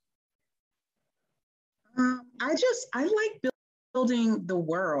that? I like building the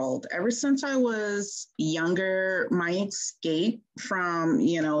world. Ever since I was younger, my escape from,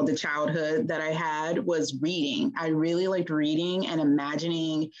 the childhood that I had was reading. I really liked reading and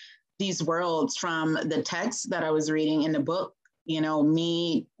imagining these worlds from the text that I was reading in the book,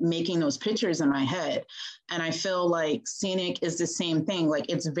 me making those pictures in my head. And I feel like scenic is the same thing. Like,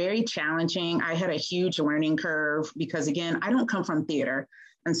 it's very challenging. I had a huge learning curve because, again, I don't come from theater.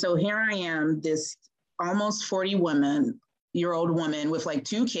 And so here I am, this almost 40-year-old woman with like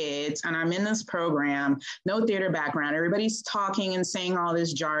 2 kids, and I'm in this program, no theater background. Everybody's talking and saying all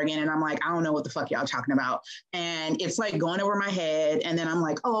this jargon, and I'm like, I don't know what the fuck y'all talking about. And it's like going over my head. And then I'm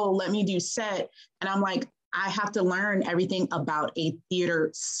like, oh, let me do set. And I'm like, I have to learn everything about a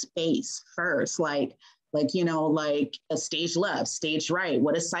theater space first. Like a stage left, stage right,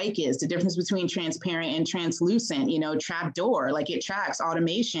 what a cyc is, the difference between transparent and translucent, trap door, like it tracks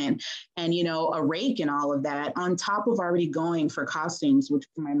automation and, a rake and all of that on top of already going for costumes, which is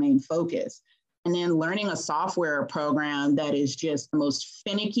my main focus. And then learning a software program that is just the most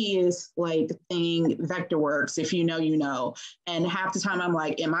finickiest thing, Vectorworks, if you know. And half the time I'm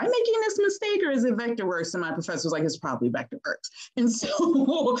like, am I making this mistake or is it Vectorworks? And my professor was like, it's probably Vectorworks. And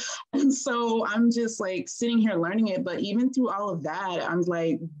so I'm just like sitting here learning it. But even through all of that, I'm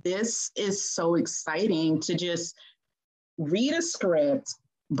like, this is so exciting to just read a script,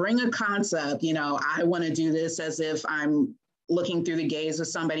 bring a concept, I want to do this as if I'm looking through the gaze of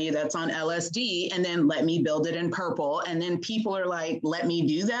somebody that's on LSD, and then let me build it in purple. And then people are like, let me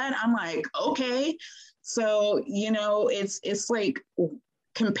do that. I'm like, okay. So, it's like,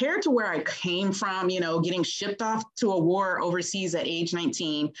 compared to where I came from, getting shipped off to a war overseas at age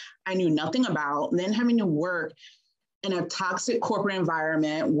 19, I knew nothing about, then having to work in a toxic corporate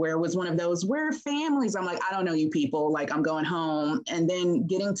environment where it was one of those, we're families. I'm like, I don't know you people, like I'm going home. And then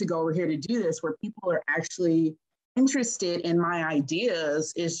getting to go over here to do this where people are actually interested in my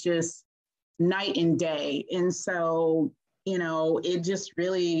ideas is just night and day. And so, it just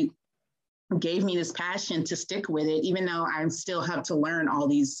really gave me this passion to stick with it, even though I still have to learn all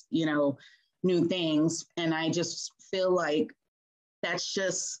these, new things. And I just feel like that's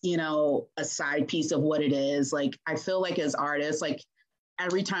just, a side piece of what it is. Like, I feel like as artists, like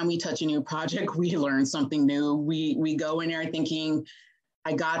every time we touch a new project, we learn something new. We go in there thinking,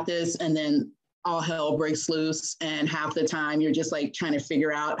 I got this, and then all hell breaks loose. And half the time you're just like trying to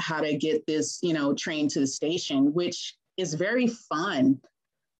figure out how to get this, train to the station, which is very fun.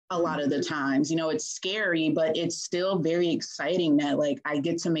 A lot of the times, it's scary, but it's still very exciting that like I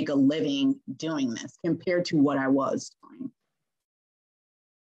get to make a living doing this compared to what I was doing.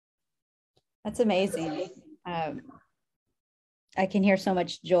 That's amazing. I can hear so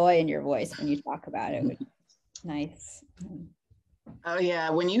much joy in your voice when you talk about it. Nice. Oh yeah,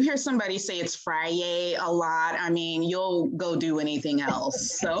 when you hear somebody say it's Friday a lot, I mean, you'll go do anything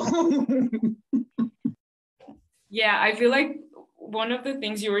else. So yeah, I feel like one of the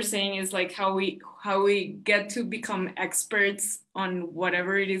things you were saying is like how we get to become experts on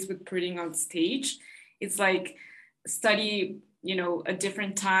whatever it is with putting on stage. It's like study, a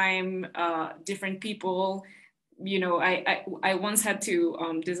different time, different people. I once had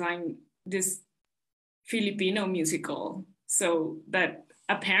to design this Filipino musical. So that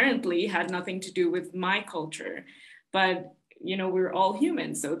apparently had nothing to do with my culture, but we're all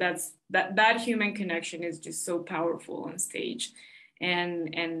human. So that human connection is just so powerful on stage,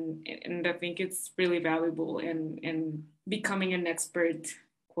 and I think it's really valuable in becoming an expert,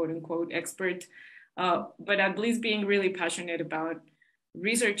 quote unquote expert, but at least being really passionate about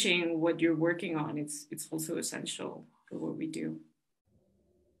researching what you're working on. It's also essential for what we do.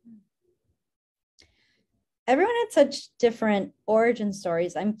 Everyone had such different origin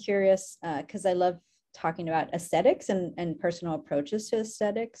stories. I'm curious because I love talking about aesthetics and personal approaches to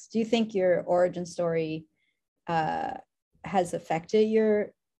aesthetics. Do you think your origin story has affected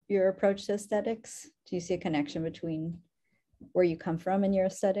your approach to aesthetics? Do you see a connection between where you come from and your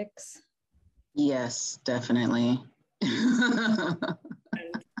aesthetics? Yes, definitely.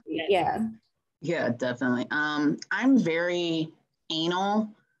 Yeah. Yeah, definitely. I'm very anal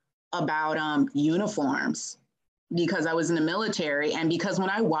about uniforms because I was in the military, and because when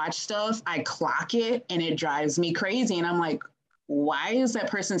I watch stuff, I clock it and it drives me crazy. And I'm like, why is that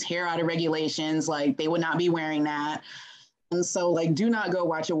person's hair out of regulations? Like, they would not be wearing that. And so like, do not go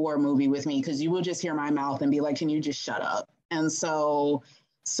watch a war movie with me because you will just hear my mouth and be like, can you just shut up? And so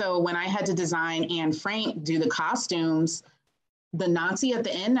when I had to design Anne Frank do the costumes, the Nazi at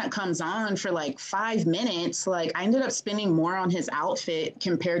the end that comes on for like 5 minutes, like I ended up spending more on his outfit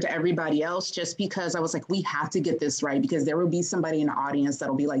compared to everybody else, just because I was like, we have to get this right, because there will be somebody in the audience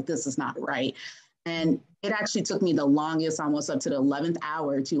that'll be like, this is not right. And it actually took me the longest, almost up to the 11th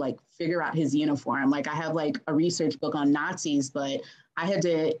hour, to like figure out his uniform. Like I have like a research book on Nazis, but I had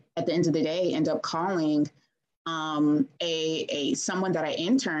to, at the end of the day, end up calling someone that I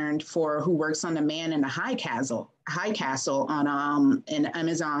interned for, who works on The Man in the High Castle on an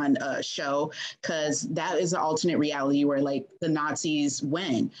Amazon show, because that is an alternate reality where like the Nazis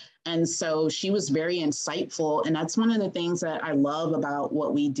win. And so she was very insightful. And that's one of the things that I love about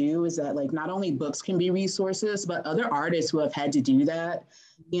what we do, is that like not only books can be resources, but other artists who have had to do that,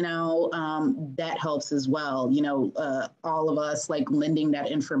 that helps as well. All of us like lending that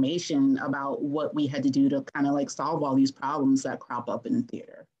information about what we had to do to kind of like solve all these problems that crop up in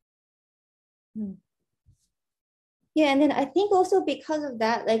theater. Yeah, and then I think also because of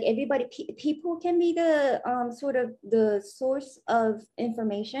that, like everybody, people can be the sort of the source of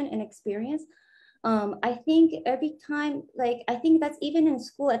information and experience. I think every time, like, I think that's even in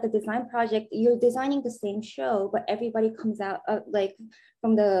school at the design project, you're designing the same show, but everybody comes out like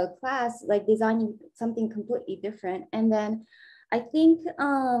from the class, like designing something completely different. And then I think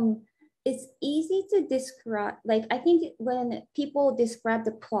it's easy to describe, like, I think when people describe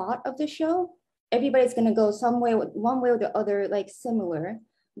the plot of the show, everybody's gonna go somewhere, one way or the other, like similar.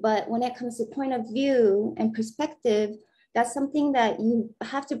 But when it comes to point of view and perspective, that's something that you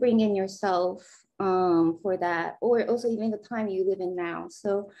have to bring in yourself for that, or also even the time you live in now.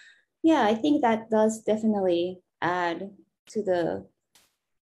 So yeah, I think that does definitely add to the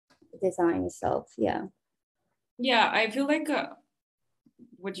design itself. Yeah. Yeah, I feel like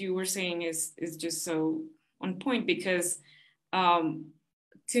what you were saying is just so on point, because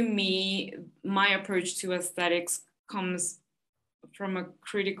to me, my approach to aesthetics comes from a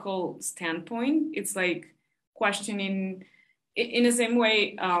critical standpoint. It's like questioning, in the same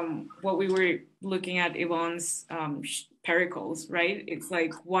way, what we were looking at Yvonne's pericles, right? It's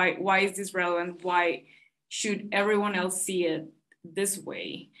like, why is this relevant? Why should everyone else see it this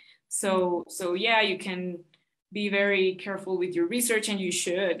way? So yeah, you can be very careful with your research, and you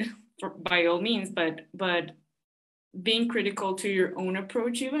should, by all means, but being critical to your own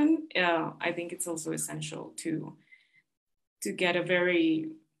approach, even, I think it's also essential to get a very,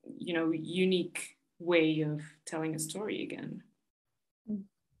 unique way of telling a story again,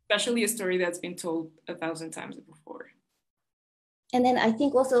 especially a story that's been told 1,000 times before. And then I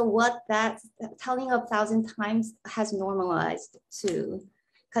think also what that telling 1,000 times has normalized too,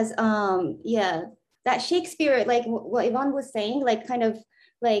 because yeah, that Shakespeare, like what Yvonne was saying, like kind of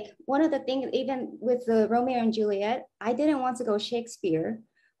like one of the things, even with the Romeo and Juliet, I didn't want to go Shakespeare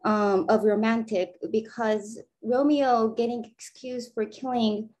of romantic, because Romeo getting excused for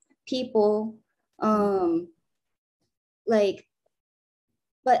killing people, like,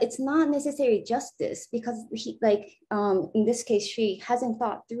 but it's not necessarily justice, because he, like, in this case, she hasn't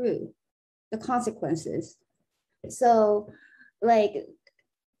thought through the consequences. So like,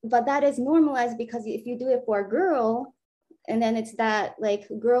 but that is normalized, because if you do it for a girl, and then it's that like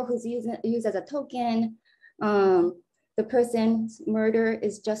girl who's used as a token, the person's murder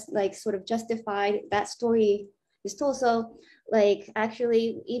is just like sort of justified. That story is told. So like,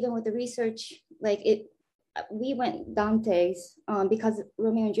 actually, even with the research, like we went Dante's, because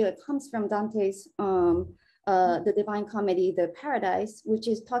Romeo and Juliet comes from Dante's, the Divine Comedy, the Paradise, which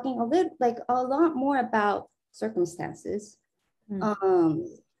is talking a lot more about circumstances.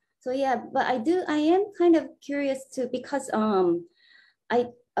 So yeah, but I am kind of curious too, because I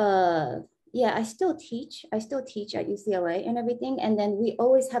still teach at UCLA and everything. And then we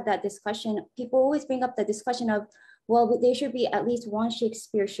always have that discussion. People always bring up the discussion of, well, there should be at least one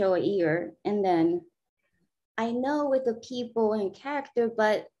Shakespeare show a year. And then I know with the people and character,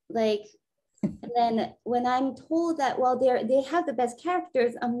 but like, and then when I'm told that, well, they have the best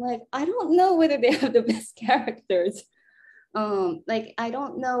characters, I'm like, I don't know whether they have the best characters. Like, I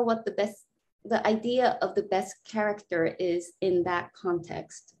don't know what the idea of the best character is in that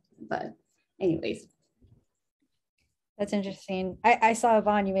context. But anyways. That's interesting. I saw,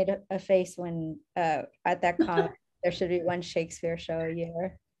 Yvonne, you made a face when at that comment, there should be one Shakespeare show a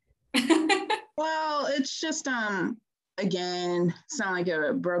year. Well, it's just, again, sound like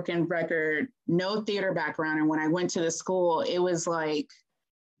a broken record, no theater background. And when I went to the school, it was like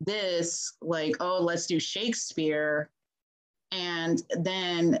this, like, oh, let's do Shakespeare. And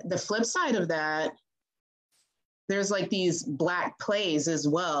then the flip side of that, there's like these Black plays as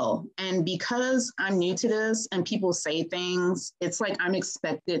well. And because I'm new to this and people say things, it's like I'm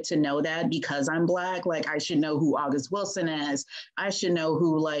expected to know that because I'm Black. Like I should know who August Wilson is. I should know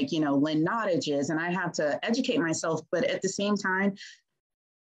who like, you know, Lynn Nottage is. And I have to educate myself. But at the same time,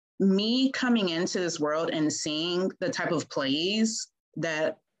 me coming into this world and seeing the type of plays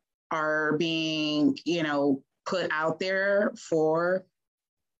that are being, you know, put out there for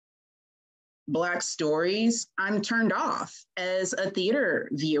Black stories, I'm turned off as a theater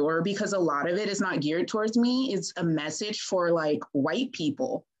viewer because a lot of it is not geared towards me. It's a message for like white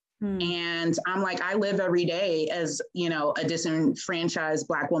people. And I'm like, I live every day as, you know, a disenfranchised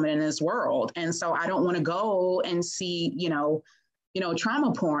Black woman in this world. And so I don't want to go and see, you know,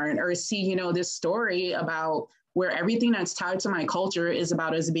 trauma porn or see, you know, this story about where everything that's tied to my culture is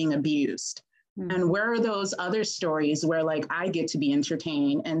about us being abused. And where are those other stories where like I get to be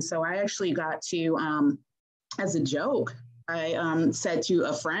entertained? And so I actually got to, as a joke, I said to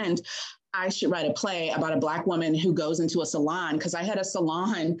a friend, I should write a play about a Black woman who goes into a salon, because I had a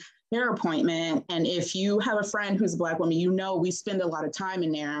salon hair appointment. And if you have a friend who's a Black woman, you know, we spend a lot of time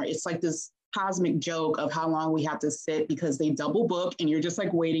in there. It's like this cosmic joke of how long we have to sit because they double book and you're just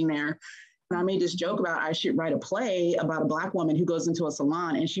like waiting there. And I made this joke about I should write a play about a Black woman who goes into a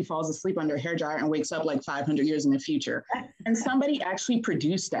salon and she falls asleep under a hairdryer and wakes up like 500 years in the future. And somebody actually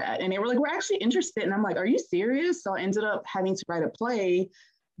produced that. And they were like, we're actually interested. And I'm like, are you serious? So I ended up having to write a play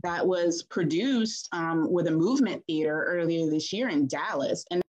that was produced with a movement theater earlier this year in Dallas.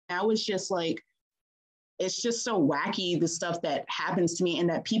 And that was just like, it's just so wacky, the stuff that happens to me, and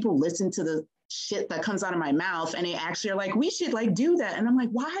that people listen to the shit that comes out of my mouth and they actually are like, we should like do that. And I'm like,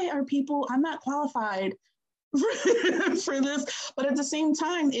 why are people, I'm not qualified for this. But at the same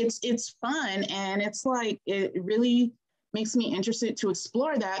time, it's fun. And it's like, it really makes me interested to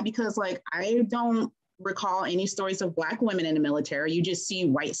explore that, because like, I don't recall any stories of Black women in the military. You just see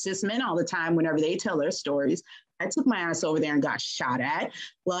white cis men all the time whenever they tell their stories. I took my ass over there and got shot at.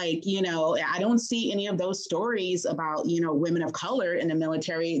 Like, you know, I don't see any of those stories about, you know, women of color in the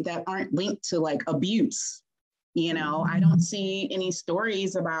military that aren't linked to like abuse. You know, I don't see any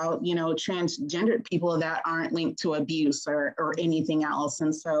stories about, you know, transgendered people that aren't linked to abuse or anything else.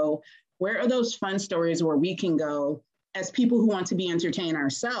 And so where are those fun stories where we can go as people who want to be entertained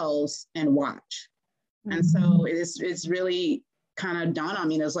ourselves and watch? And so it's really kind of dawned on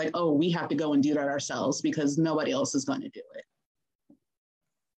me, and it's like, oh, we have to go and do that ourselves because nobody else is going to do it.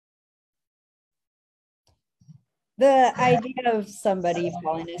 The idea of somebody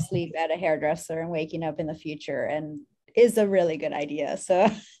falling asleep at a hairdresser and waking up in the future and is a really good idea. So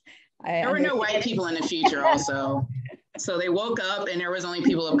there were no white people in the future also. So they woke up and there was only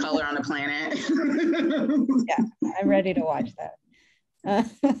people of color on the planet. Yeah, I'm ready to watch that.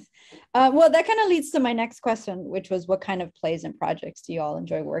 Well, that kind of leads to my next question, which was, what kind of plays and projects do you all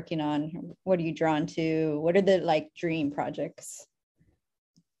enjoy working on? What are you drawn to? What are the like dream projects?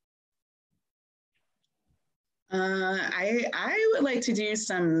 I would like to do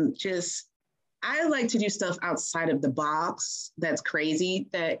I like to do stuff outside of the box that's crazy,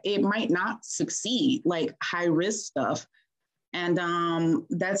 that it might not succeed, like high risk stuff. And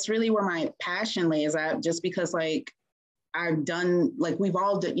that's really where my passion lays at, just because like I've done, like we've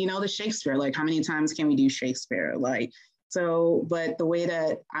all done, you know, the Shakespeare, like how many times can we do Shakespeare? Like, so, but the way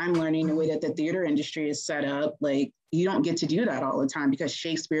that I'm learning, the way that the theater industry is set up, like you don't get to do that all the time, because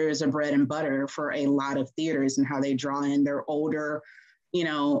Shakespeare is a bread and butter for a lot of theaters and how they draw in their older, you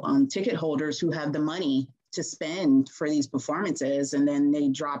know, ticket holders who have the money to spend for these performances. And then they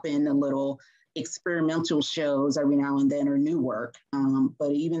drop in a little experimental shows every now and then, or new work.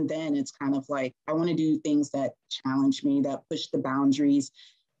 But even then, it's kind of like, I want to do things that challenge me, that push the boundaries.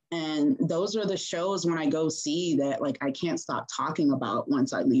 And those are the shows when I go see that, like, I can't stop talking about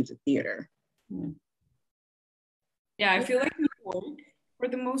once I leave the theater. Yeah, I feel like the work, for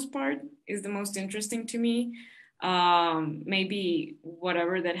the most part, is the most interesting to me. Maybe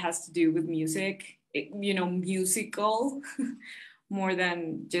whatever that has to do with music, you know, musical, more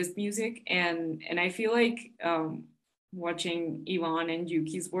than just music. And I feel like watching Yvonne and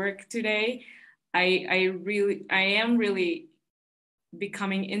Yuki's work today, I am really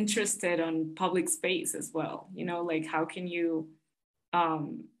becoming interested on public space as well. You know, like how can you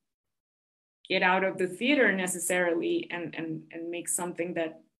get out of the theater necessarily and make something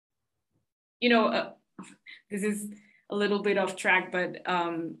that, you know, this is a little bit off track, but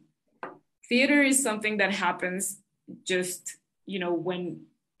theater is something that happens just, you know, when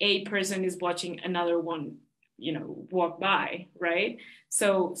a person is watching another one, you know, walk by, right?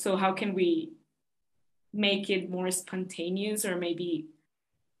 So how can we make it more spontaneous, or maybe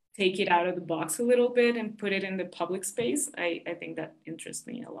take it out of the box a little bit and put it in the public space, I think that interests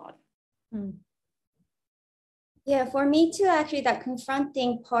me a lot. Yeah, for me too, actually, that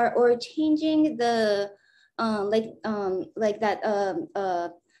confronting part or changing the like that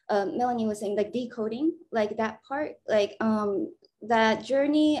Melanie was saying, like decoding, like that part, like that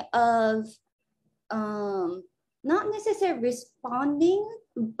journey of not necessarily responding,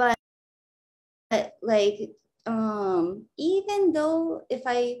 but like even though if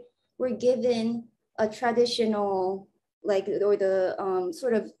I were given a traditional like or the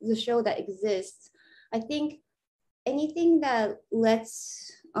sort of the show that exists, I think anything that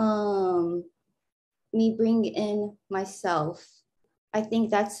lets me bring in myself, I think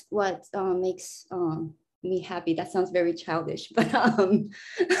that's what makes me happy. That sounds very childish, but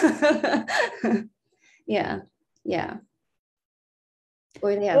yeah, yeah.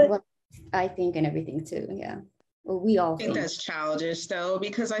 Or yeah, what I think and everything too, yeah. Well, we all I think that's childish though,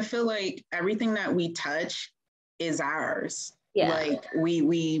 because I feel like everything that we touch is ours. Yeah. Like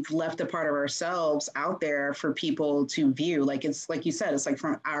we've left a part of ourselves out there for people to view. Like it's like you said, it's like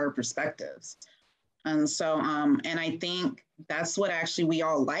from our perspectives. And so, and I think that's what actually we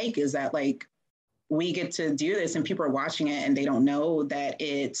all like is that like we get to do this and people are watching it and they don't know that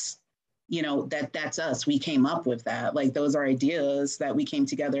it's, you know, that's us. We came up with that. Like those are ideas that we came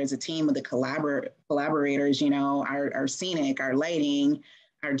together as a team with the collaborators, you know, our scenic, our lighting,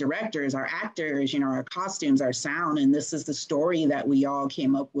 our directors, our actors, you know, our costumes, our sound. And this is the story that we all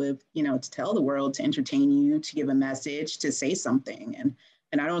came up with, you know, to tell the world, to entertain you, to give a message, to say something.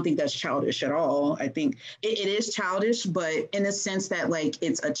 And I don't think that's childish at all. I think it is childish, but in the sense that like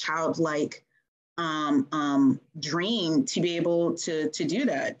it's a childlike dream to be able to do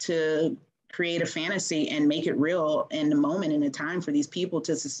that, to create a fantasy and make it real in the moment and the time for these people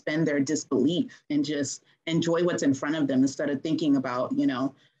to suspend their disbelief and just enjoy what's in front of them instead of thinking about, you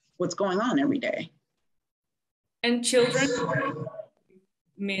know, what's going on every day. And children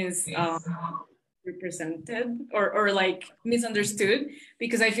represented or like misunderstood,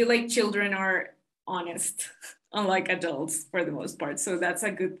 because I feel like children are honest, unlike adults for the most part. So that's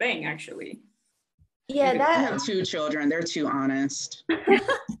a good thing, actually. Yeah, I have 2 children. They're too honest.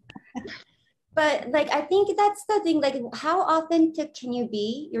 But like, I think that's the thing, like how authentic can you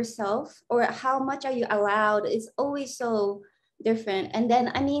be yourself or how much are you allowed is always so different. And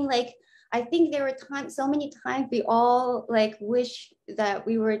then, I mean, like, I think there were times, so many times we all like wish that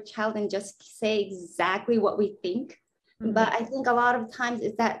we were a child and just say exactly what we think. Mm-hmm. But I think a lot of times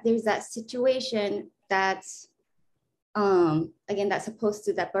is that there's that situation that's, again, that's supposed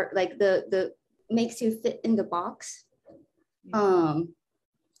to, that like the makes you fit in the box.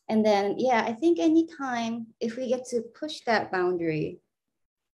 And then, yeah, I think anytime if we get to push that boundary,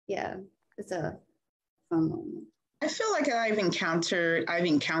 yeah, it's a fun moment. I feel like I've encountered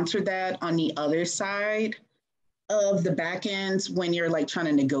that on the other side of the back end when you're like trying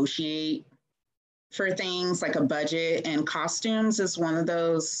to negotiate for things like a budget, and costumes is one of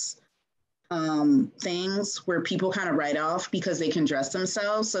those things where people kind of write off because they can dress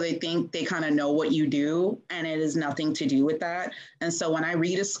themselves. So they think they kind of know what you do and it is nothing to do with that. And so when I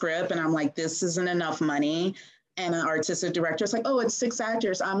read a script and I'm like, this isn't enough money, and an artistic director is like, oh, it's 6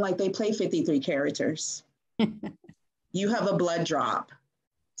 actors. I'm like, they play 53 characters. You have a blood drop.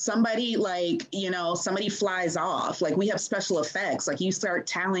 Somebody like, you know, somebody flies off. Like we have special effects. Like you start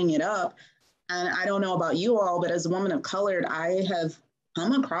tallying it up. And I don't know about you all, but as a woman of color, I have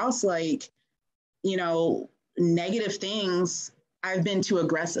come across like, you know, negative things. I've been too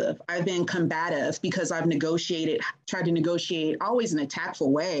aggressive. I've been combative because I've tried to negotiate always in a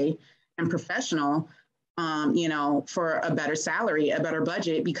tactful way and professional, you know, for a better salary, a better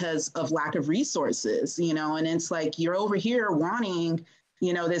budget because of lack of resources, you know, and it's like, you're over here wanting,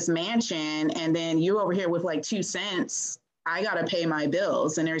 you know, this mansion, and then you over here with like 2 cents, I got to pay my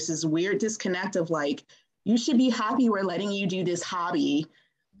bills. And there's this weird disconnect of like, you should be happy we're letting you do this hobby,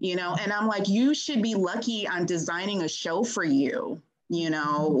 you know? And I'm like, you should be lucky I'm designing a show for you, you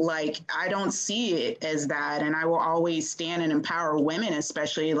know? Like, I don't see it as that. And I will always stand and empower women,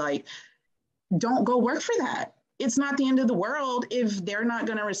 especially like, don't go work for that. It's not the end of the world if they're not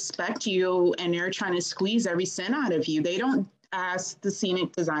going to respect you and they're trying to squeeze every cent out of you. They don't ask the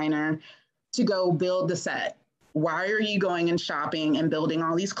scenic designer to go build the set. Why are you going and shopping and building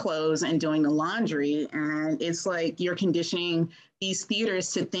all these clothes and doing the laundry? And it's like you're conditioning these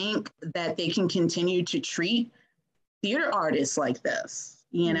theaters to think that they can continue to treat theater artists like this,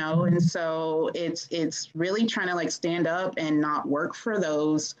 you know? And so it's really trying to like stand up and not work for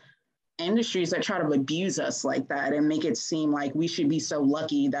those industries that try to abuse us like that and make it seem like we should be so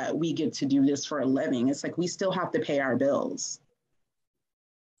lucky that we get to do this for a living. It's like we still have to pay our bills.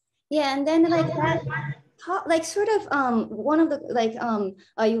 Yeah, and then like that, like sort of one of the like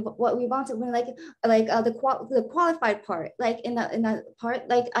what we want to win the qualified part, like in that part,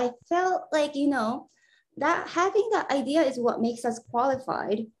 like I felt like, you know, that having that idea is what makes us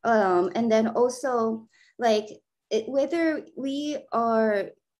qualified, and then also like whether we are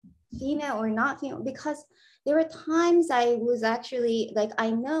female or not female, because there were times I was actually like, I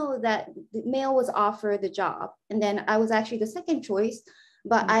know that the male was offered the job and then I was actually the second choice,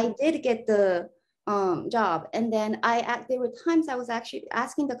 but I did get the job. And then there were times I was actually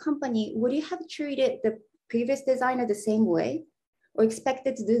asking the company, would you have treated the previous designer the same way or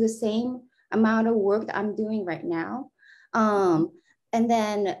expected to do the same amount of work that I'm doing right now? And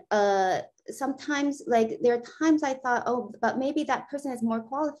then sometimes like there are times I thought, oh, but maybe that person is more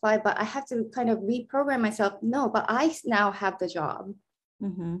qualified, but I have to kind of reprogram myself. No, but I now have the job.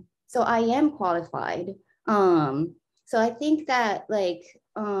 So I am qualified. So I think that like,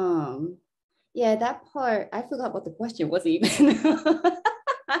 yeah, that part, I forgot what the question was even.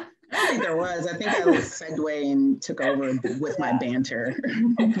 I don't think there was. I think I like segued and took over with my banter.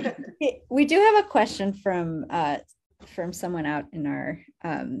 We do have a question from someone out in our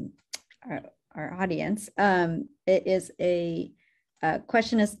audience. It is a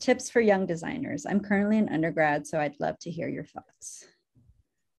question is tips for young designers. I'm currently an undergrad, so I'd love to hear your thoughts.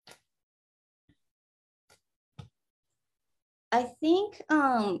 I think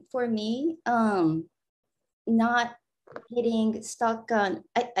for me, not getting stuck on,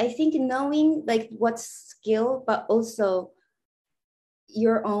 I think knowing like what's skill, but also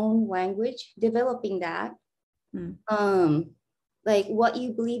your own language, developing that, like what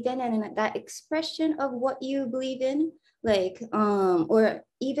you believe in and that expression of what you believe in, like, or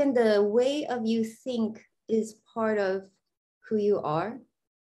even the way of you think is part of who you are.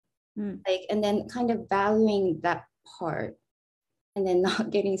 Like, and then kind of valuing that part and then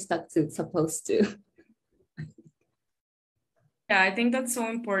not getting stuck to supposed to. Yeah, I think that's so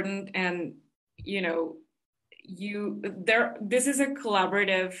important. And, you know, this is a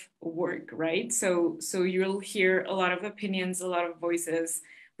collaborative work, right? So you'll hear a lot of opinions, a lot of voices,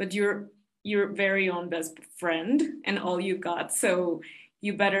 but you're your very own best friend and all you got. So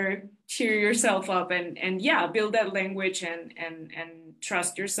you better cheer yourself up and yeah, build that language and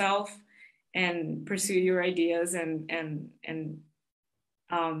trust yourself and pursue your ideas and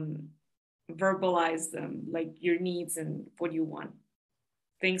verbalize them, like your needs and what you want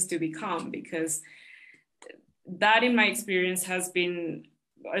things to become, because that in my experience has been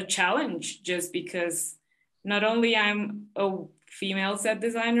a challenge, just because not only I'm a female set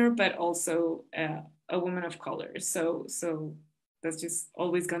designer, but also a woman of color. So that's just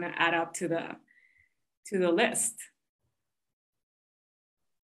always gonna add up to the list.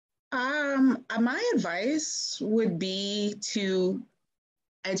 My advice would be to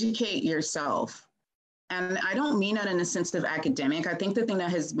educate yourself. And I don't mean that in a sense of academic. I think the thing that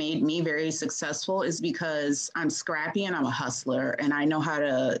has made me very successful is because I'm scrappy and I'm a hustler and I know how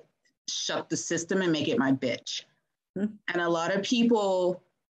to shut the system and make it my bitch. And a lot of people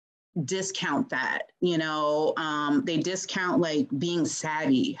discount that, you know, they discount like being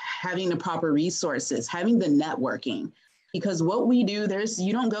savvy, having the proper resources, having the networking, because what we do,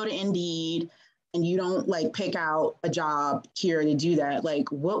 you don't go to Indeed and you don't like pick out a job here to do that. Like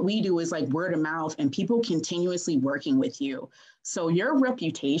what we do is like word of mouth and people continuously working with you. So your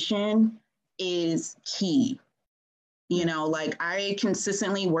reputation is key. You know, like I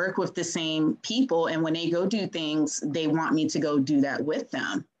consistently work with the same people and when they go do things, they want me to go do that with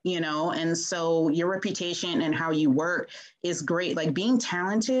them, you know? And so your reputation and how you work is great. Like being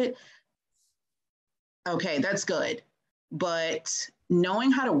talented, okay, that's good. But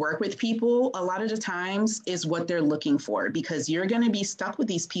knowing how to work with people a lot of the times is what they're looking for, because you're going to be stuck with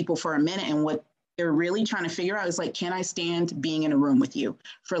these people for a minute. And what they're really trying to figure out is like, can I stand being in a room with you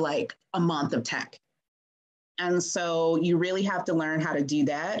for like a month of tech? And so you really have to learn how to do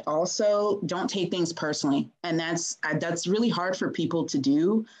that. Also, don't take things personally. And that's really hard for people to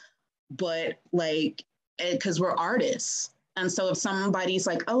do, but like, because we're artists. And so if somebody's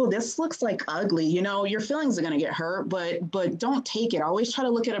like, oh, this looks like ugly, you know, your feelings are going to get hurt, but don't take it. Always try to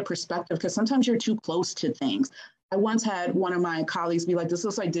look at a perspective, because sometimes you're too close to things. I once had one of my colleagues be like, this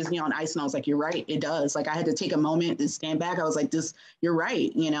looks like Disney on Ice. And I was like, you're right, it does. Like I had to take a moment and stand back. I was like, you're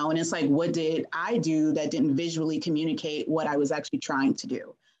right, you know? And it's like, what did I do that didn't visually communicate what I was actually trying to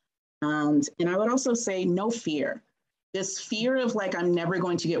do? And I would also say no fear. This fear of like, I'm never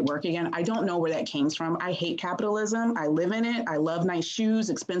going to get work again. I don't know where that came from. I hate capitalism. I live in it. I love nice shoes,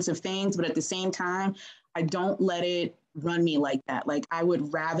 expensive things, but at the same time, I don't let it run me like that. Like I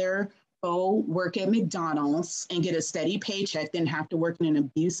would rather go work at McDonald's and get a steady paycheck than have to work in an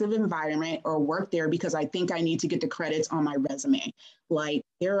abusive environment or work there because I think I need to get the credits on my resume. Like,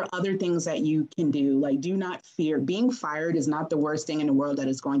 there are other things that you can do. Like, do not fear. Being fired is not the worst thing in the world that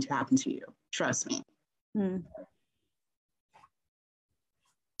is going to happen to you. Trust me.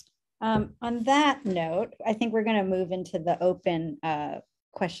 On that note, I think we're going to move into the open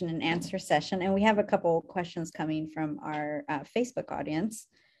question and answer session. And we have a couple questions coming from our Facebook audience.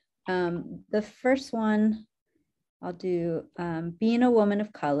 The first one I'll do, being a woman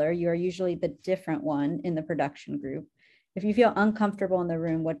of color, you are usually the different one in the production group. If you feel uncomfortable in the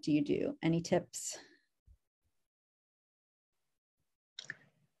room, what do you do? Any tips?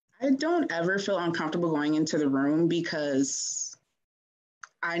 I don't ever feel uncomfortable going into the room because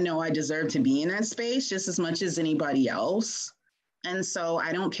I know I deserve to be in that space just as much as anybody else. And so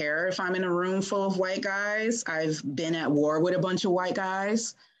I don't care if I'm in a room full of white guys. I've been at war with a bunch of white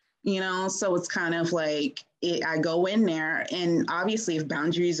guys, you know, so it's kind of like I go in there, and obviously if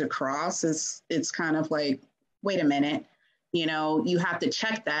boundaries are crossed, it's kind of like, wait a minute, you know, you have to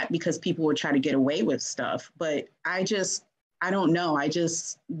check that because people will try to get away with stuff. But I don't know.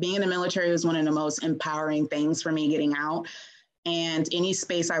 Being in the military was one of the most empowering things for me getting out. And any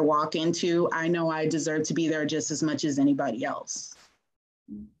space I walk into, I know I deserve to be there just as much as anybody else.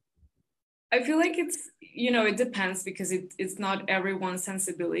 I feel like it's, you know, it depends because it's not everyone's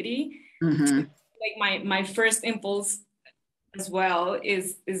sensibility. Mm-hmm. Like my first impulse as well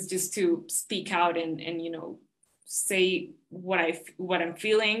is just to speak out and you know, say what I'm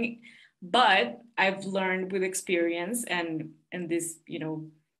feeling. But I've learned with experience and this, you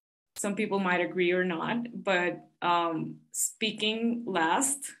know, some people might agree or not, but speaking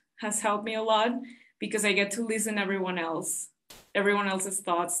last has helped me a lot because I get to listen to everyone else's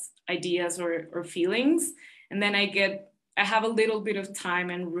thoughts, ideas, or feelings. And then I have a little bit of time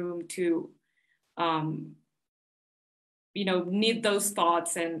and room to, you know, need those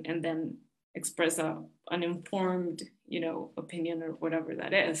thoughts and then express an informed, you know, opinion or whatever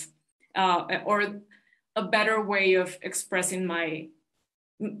that is. Or a better way of expressing my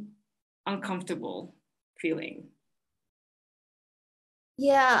uncomfortable feeling.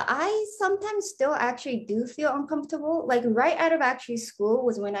 Yeah, I sometimes still actually do feel uncomfortable. Like right out of actually school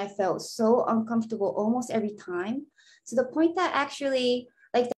was when I felt so uncomfortable almost every time, to the point that actually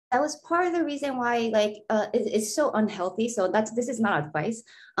like that was part of the reason why like it's so unhealthy. So this is not advice,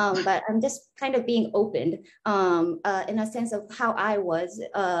 but I'm just kind of being opened in a sense of how I was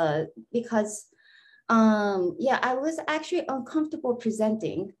because yeah, I was actually uncomfortable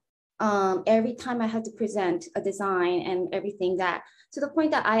presenting every time I had to present a design and everything, that to the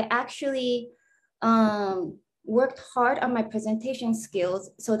point that I actually worked hard on my presentation skills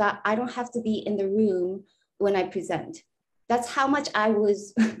so that I don't have to be in the room when I present. That's how much I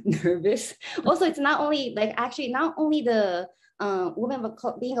was nervous. Also, it's not only like actually not only the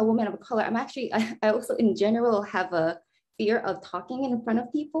being a woman of color, I also in general have a fear of talking in front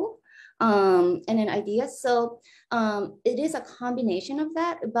of people. And an idea. So it is a combination of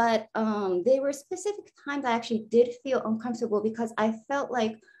that, but there were specific times I actually did feel uncomfortable because I felt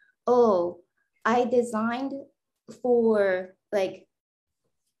like, oh, I designed for like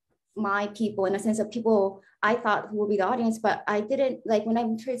my people, in a sense of people I thought who would be the audience, but I didn't, like when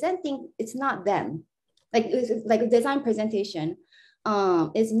I'm presenting, it's not them. Like it's like a design presentation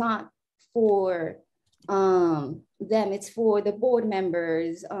is not for them, it's for the board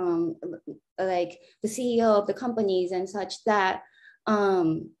members, like the CEO of the companies and such, that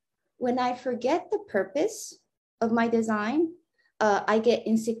when I forget the purpose of my design, I get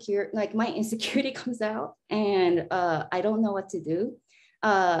insecure, like my insecurity comes out and I don't know what to do.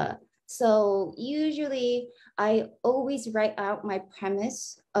 So usually I always write out my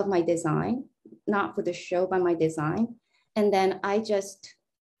premise of my design, not for the show, but my design. And then I just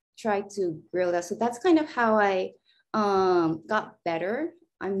try to grill that. So that's kind of how I got better.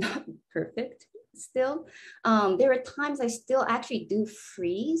 I'm not perfect still. There are times I still actually do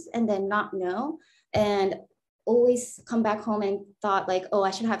freeze and then not know, and always come back home and thought like, oh,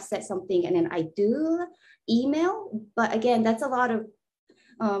 I should have said something. And then I do email, but again, that's a lot of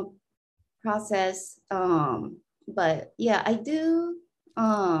process. But yeah, I do.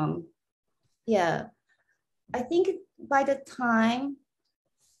 Yeah, I think by the time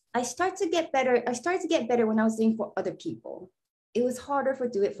I started to get better when I was doing for other people. It was harder to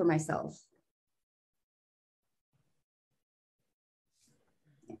do it for myself.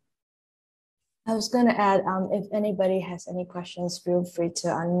 I was going to add, if anybody has any questions, feel free to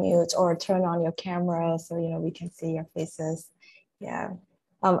unmute or turn on your camera so you know we can see your faces. Yeah,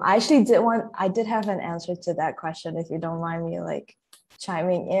 I actually I did have an answer to that question, if you don't mind me like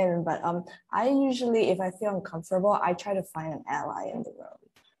chiming in, but I usually, if I feel uncomfortable, I try to find an ally in the room.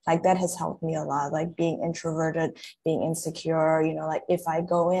 Like that has helped me a lot, like being introverted, being insecure, you know, like if I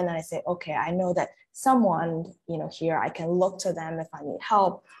go in and I say, okay, I know that someone, you know, here, I can look to them if I need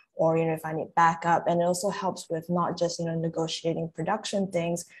help, or, you know, if I need backup. And it also helps with not just, you know, negotiating production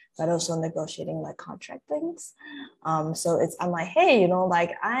things, but also negotiating like contract things. So I'm like, hey, you know,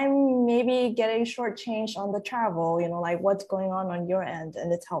 like I'm maybe getting shortchanged on the travel, you know, like what's going on your end?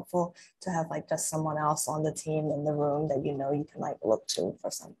 And it's helpful to have like just someone else on the team in the room that, you know, you can like look to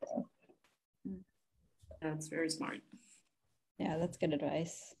for something. That's very smart. Yeah, that's good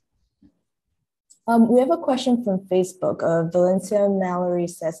advice. We have a question from Facebook. Valencia Mallory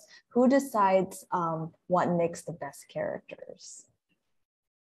says, who decides what makes the best characters?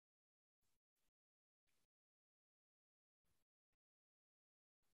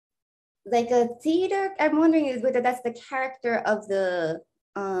 Like a theater, I'm wondering whether that's the character of the,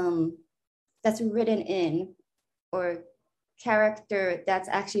 that's written in, or character that's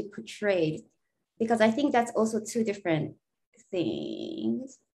actually portrayed, because I think that's also two different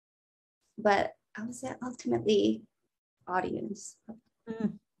things. But I would say ultimately audience.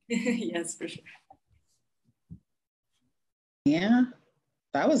 Yes, for sure. Yeah,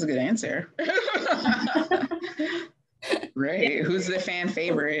 that was a good answer. Right. Yeah. Who's the fan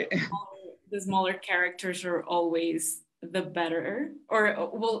favorite? The smaller characters are always the better,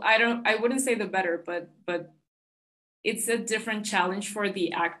 or well, I wouldn't say the better, but it's a different challenge for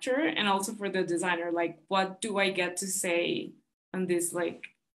the actor and also for the designer. Like, what do I get to say on this like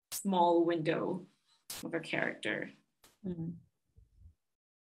small window of a character? Mm-hmm.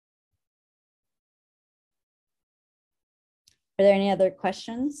 Are there any other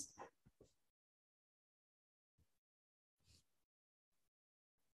questions?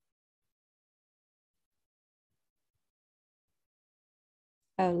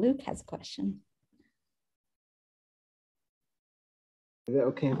 Oh, Luke has a question. Is it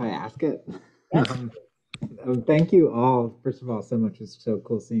okay if I ask it? Yes. Thank you all, first of all, so much. It's so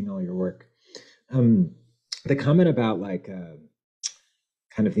cool seeing all your work. The comment about like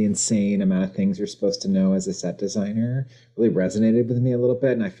kind of the insane amount of things you're supposed to know as a set designer really resonated with me a little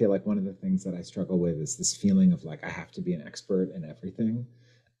bit. And I feel like one of the things that I struggle with is this feeling of like I have to be an expert in everything.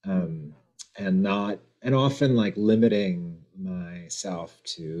 And often like limiting myself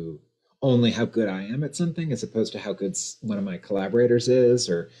to only how good I am at something as opposed to how good one of my collaborators is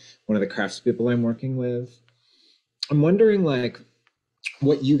or one of the craftspeople I'm working with. I'm wondering like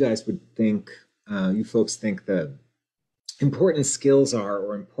what you guys would think, you folks think the important skills are,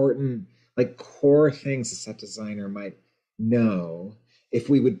 or important like core things a set designer might know if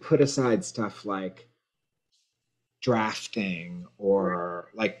we would put aside stuff like drafting or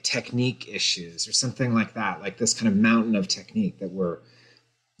like technique issues or something like that, like this kind of mountain of technique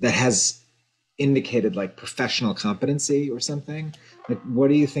that has indicated like professional competency or something. Like, what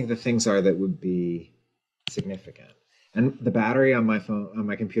do you think the things are that would be significant? And the battery on my phone, on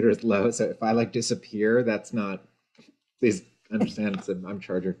my computer is low, so if I like disappear, that's not, please understand, I'm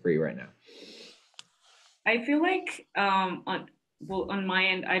charger free right now. I feel like on my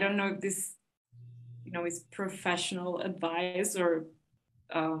end, I don't know if this, you know, is professional advice or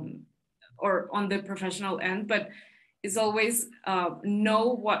on the professional end, but it's always know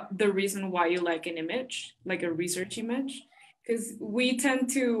what the reason why you like an image, like a research image, because we tend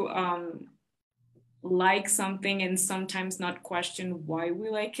to like something and sometimes not question why we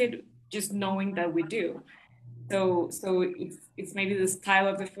like it, just knowing that we do. So it's maybe the style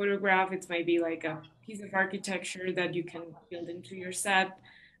of the photograph, it's maybe like a piece of architecture that you can build into your set.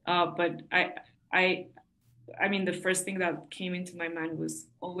 But I mean, the first thing that came into my mind was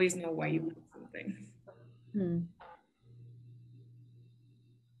always know why you like something.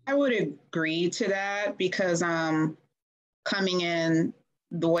 I would agree to that because coming in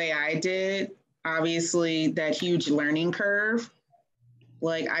the way I did, obviously that huge learning curve,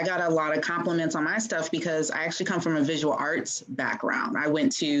 like I got a lot of compliments on my stuff because I actually come from a visual arts background. I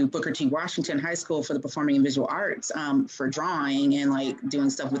went to Booker T. Washington High School for the Performing and Visual Arts for drawing and like doing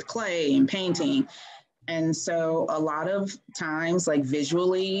stuff with clay and painting. And so a lot of times, like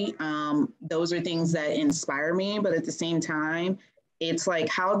visually, those are things that inspire me. But at the same time, it's like,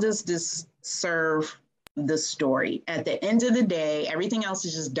 how does this serve the story? At the end of the day, everything else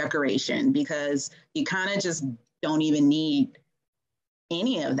is just decoration because you kind of just don't even need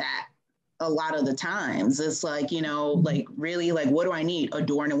any of that. A lot of the times it's like, you know, like really like, what do I need? A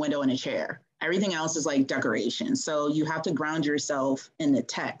door and a window and a chair. Everything else is like decoration. So you have to ground yourself in the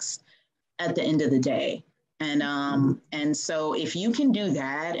text at the end of the day. And so if you can do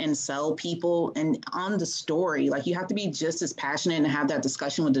that and sell people and on the story, like you have to be just as passionate and have that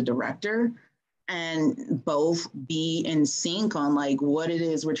discussion with the director and both be in sync on like what it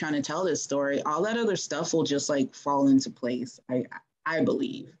is we're trying to tell this story. All that other stuff will just like fall into place, I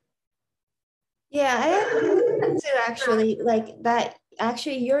believe. Yeah, I agree with that too, actually. Like that,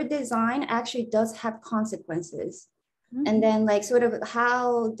 actually, your design actually does have consequences. Mm-hmm. And then like sort of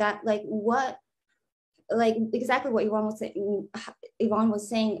how that, like what, like exactly what Yvonne was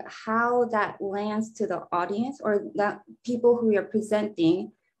saying, how that lands to the audience or that people who you're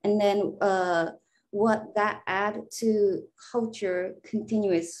presenting, and then what that add to culture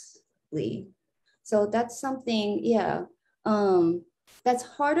continuously. So that's something, yeah, that's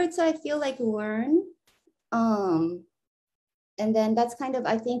harder to, I feel like, learn. And then that's kind of,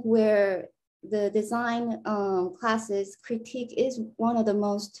 I think, where the design classes critique is one of the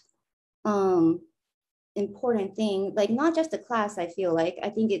most important thing, like not just the class, I feel like, I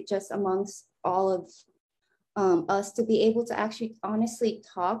think it just amongst all of us to be able to actually honestly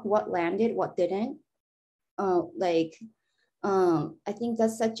talk what landed, what didn't. I think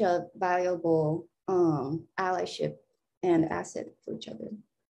that's such a valuable allyship and asset for each other.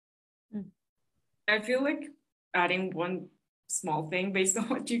 I feel like adding one small thing based on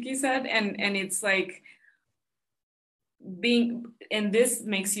what Yuki said, and it's like being, and this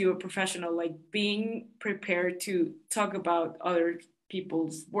makes you a professional, like being prepared to talk about other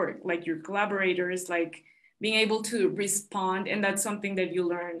people's work, like your collaborators, like being able to respond. And that's something that you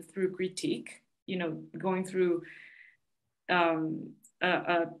learn through critique, you know, going through an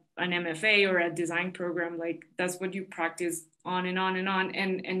MFA or a design program, like that's what you practice on and on and on.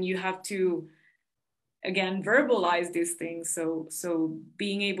 And you have to, again, verbalize these things. So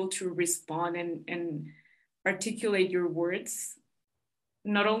being able to respond and articulate your words,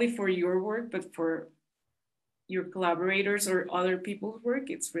 not only for your work, but for your collaborators or other people's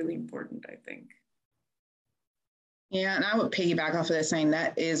work, it's really important, I think. Yeah, and I would piggyback off of that saying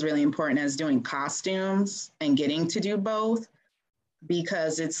that is really important as doing costumes and getting to do both,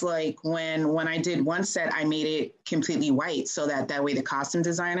 because it's like when I did one set, I made it completely white so that way the costume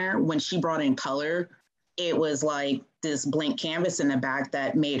designer, when she brought in color, it was like this blank canvas in the back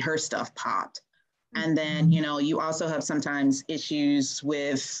that made her stuff pop. And then, you know, you also have sometimes issues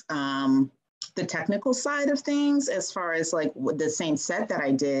with the technical side of things, as far as like the same set that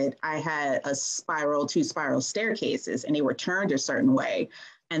I did, I had two spiral staircases and they were turned a certain way.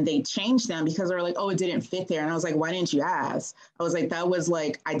 And they changed them because they were like, oh, it didn't fit there. And I was like, why didn't you ask? I was like, that was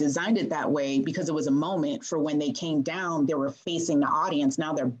like, I designed it that way because it was a moment for when they came down, they were facing the audience.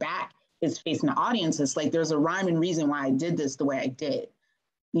 Now their back is facing the audience. It's like, there's a rhyme and reason why I did this the way I did.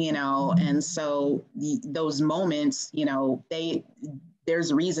 You know, and so those moments, you know,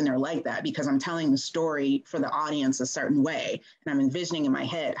 there's a reason they're like that, because I'm telling the story for the audience a certain way, and I'm envisioning in my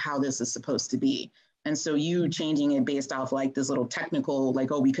head how this is supposed to be. And so you changing it based off like this little technical,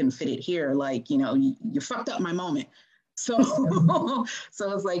 like, oh, we couldn't fit it here, like, you know, you fucked up my moment. So,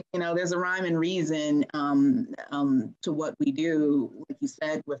 so it's like, you know, there's a rhyme and reason to what we do, like you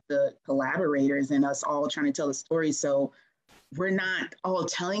said, with the collaborators and us all trying to tell the story. So we're not all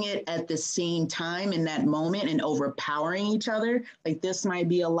telling it at the same time in that moment and overpowering each other. Like this might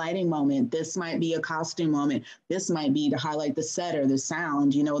be a lighting moment. This might be a costume moment. This might be to highlight the set or the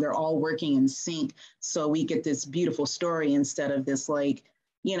sound. You know, they're all working in sync. So we get this beautiful story instead of this like,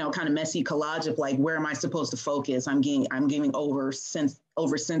 you know, kind of messy collage of like, where am I supposed to focus? I'm giving over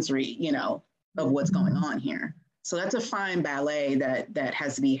sensory, you know, of what's going on here. So that's a fine ballet that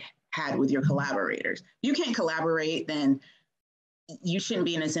has to be had with your collaborators. You can't collaborate, then you shouldn't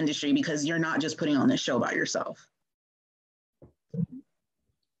be in this industry, because you're not just putting on this show by yourself.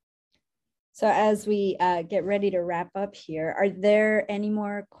 So as we get ready to wrap up here, are there any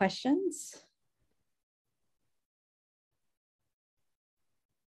more questions?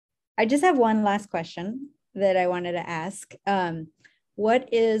 I just have one last question that I wanted to ask.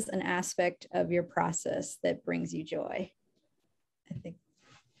 What is an aspect of your process that brings you joy?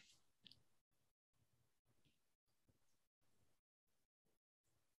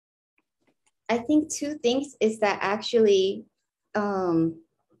 I think two things is that actually, when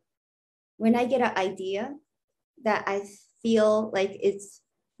I get an idea that I feel like it's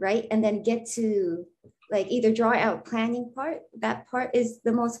right, and then get to like either draw out planning part, that part is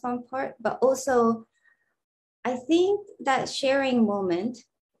the most fun part, but also I think that sharing moment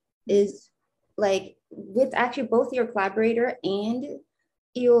is like with actually both your collaborator and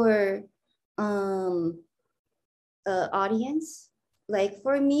your audience. Like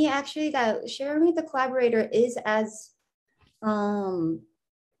for me, actually, that sharing with the collaborator is as fun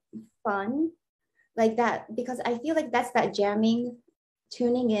like that, because I feel like that's that jamming,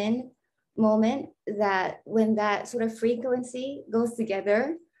 tuning in moment, that when that sort of frequency goes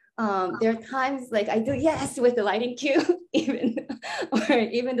together, there are times like I do yes with the lighting cue, even or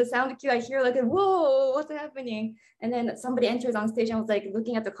even the sound cue. I hear like, whoa, what's happening? And then somebody enters on stage, and I was like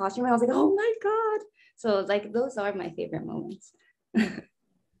looking at the costume, and I was like, oh my god. So like those are my favorite moments.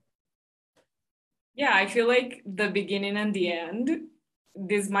 Yeah, I feel like the beginning and the end,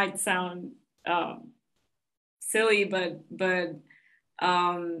 this might sound silly, but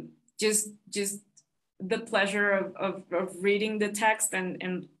just the pleasure of reading the text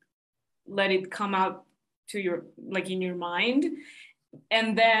and let it come out to your, like in your mind,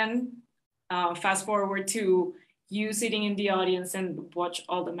 and then fast forward to you sitting in the audience and watch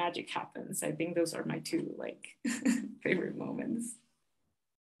all the magic happens. I think those are my two like favorite moments.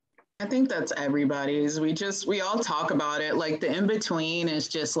 I think that's everybody's. We all talk about it. Like the in between is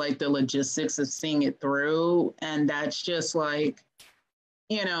just like the logistics of seeing it through. And that's just like,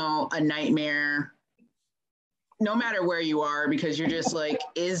 you know, a nightmare no matter where you are, because you're just like,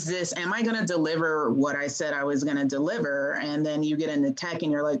 am I going to deliver what I said I was going to deliver? And then you get into tech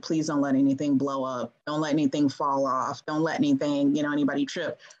and you're like, please don't let anything blow up. Don't let anything fall off. Don't let anything, you know, anybody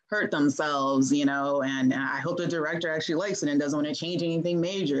trip, hurt themselves, you know, and I hope the director actually likes it and doesn't want to change anything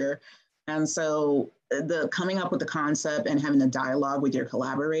major. And so the coming up with the concept and having the dialogue with your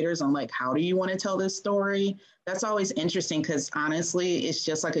collaborators on like, how do you want to tell this story? That's always interesting, because honestly, it's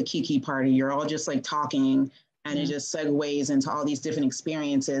just like a kiki party. You're all just like talking, and it just segues into all these different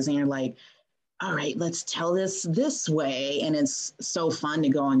experiences. And you're like, all right, let's tell this way. And it's so fun to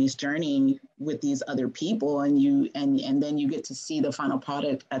go on this journey with these other people. And then you get to see the final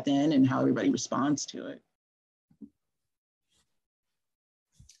product at the end and how everybody responds to it.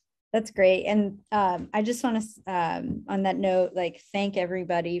 That's great. And I just want to, on that note, like thank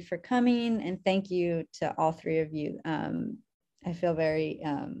everybody for coming, and thank you to all three of you. I feel very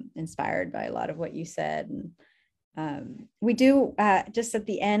inspired by a lot of what you said. And we do, just at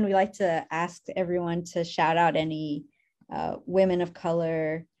the end, we like to ask everyone to shout out any women of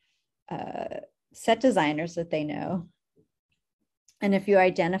color set designers that they know. And if you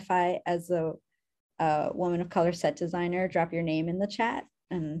identify as a woman of color set designer, drop your name in the chat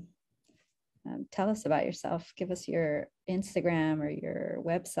and tell us about yourself. Give us your Instagram or your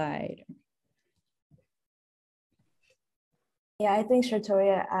website. Yeah, I think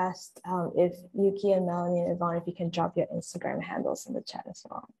Shartoya asked if Yuki and Melanie and Yvonne, if you can drop your Instagram handles in the chat as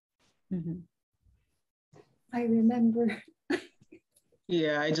well. Mm-hmm. I remember.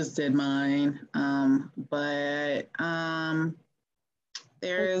 Yeah, I just did mine. But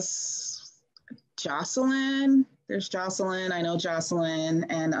there's Jocelyn. There's Jocelyn. I know Jocelyn.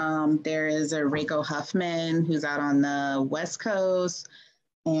 And there is a Reiko Huffman who's out on the West Coast.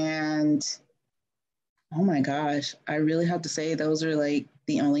 And oh my gosh, I really have to say those are like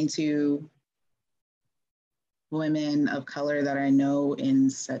the only two women of color that I know in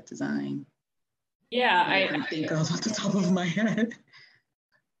set design. Yeah, I can think of off the top of my head.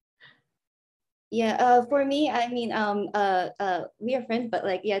 Yeah, for me, I mean, we are friends, but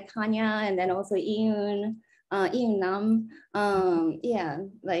like, yeah, Tanya, and then also Iun Nam. Yeah,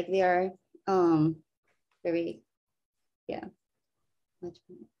 like they are very, yeah, much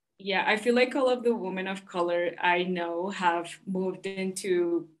fun. Yeah, I feel like all of the women of color I know have moved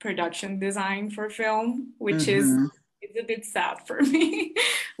into production design for film, which is a bit sad for me,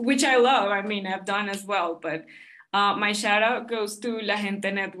 which I love. I mean, I've done as well, but my shout out goes to La Gente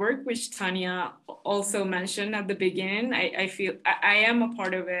Network, which Tanya also mentioned at the beginning. I feel I am a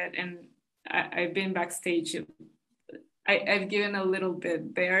part of it, and I've been backstage. I've given a little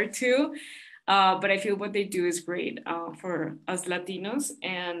bit there too. But I feel what they do is great for us Latinos.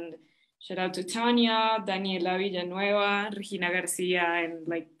 And shout out to Tanya, Daniela Villanueva, Regina Garcia, and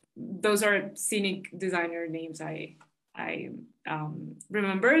like those are scenic designer names I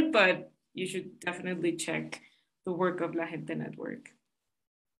remembered, but you should definitely check the work of La Gente Network.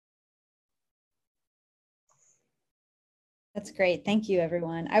 That's great. Thank you,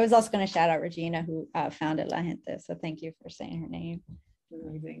 everyone. I was also going to shout out Regina, who founded La Gente. So thank you for saying her name.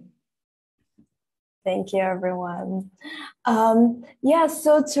 Amazing. Thank you, everyone. Yeah,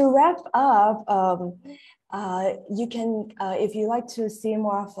 so to wrap up, you can, if you like to see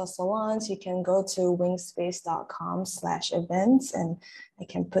more of the salons, you can go to wingspace.com/events, and I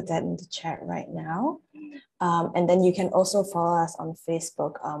can put that in the chat right now. And then you can also follow us on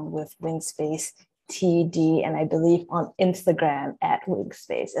Facebook with Wingspace TD, and I believe on Instagram at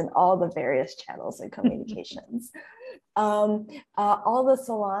Wingspace, and all the various channels and communications. All the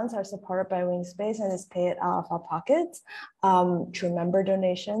salons are supported by Wingspace and is paid out of our pockets through member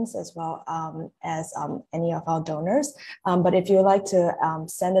donations as well as any of our donors. But if you would like to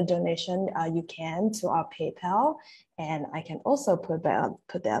send a donation, you can to our PayPal. And I can also put that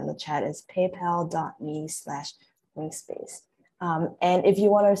in the chat. It's paypal.me/Wingspace. And if you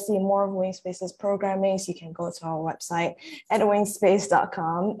want to see more of Wingspace's programming, you can go to our website at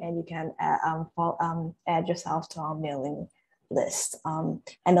wingspace.com and you can add yourself to our mailing list. And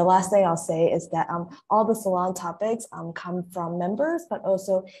the last thing I'll say is that all the salon topics come from members, but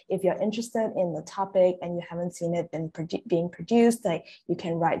also if you're interested in the topic and you haven't seen it being produced, like you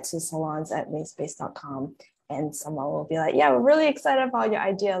can write to salons@wingspace.com and someone will be like, yeah, we're really excited about your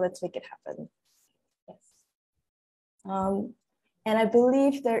idea. Let's make it happen. Yes. And I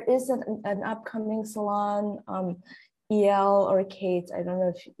believe there is an upcoming salon, EL or Kate. I don't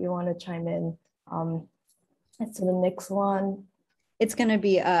know if you want to chime in. It's the next one. It's going to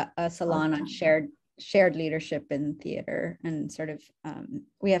be a salon on shared leadership in theater, and sort of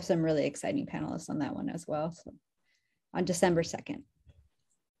we have some really exciting panelists on that one as well. So on December 2nd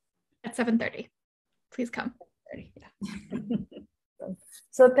at 7:30. Please come. Yeah.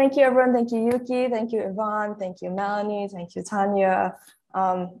 So thank you, everyone. Thank you, Yuki. Thank you, Yvonne. Thank you, Melanie. Thank you, Tanya.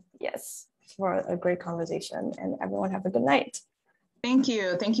 Yes, for a great conversation. And everyone have a good night. Thank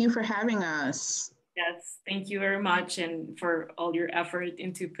you. Thank you for having us. Yes, thank you very much and for all your effort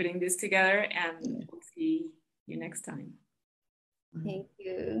into putting this together, and we'll see you next time. Thank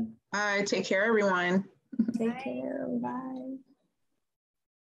you. Bye. Take care, everyone. Take care. Bye.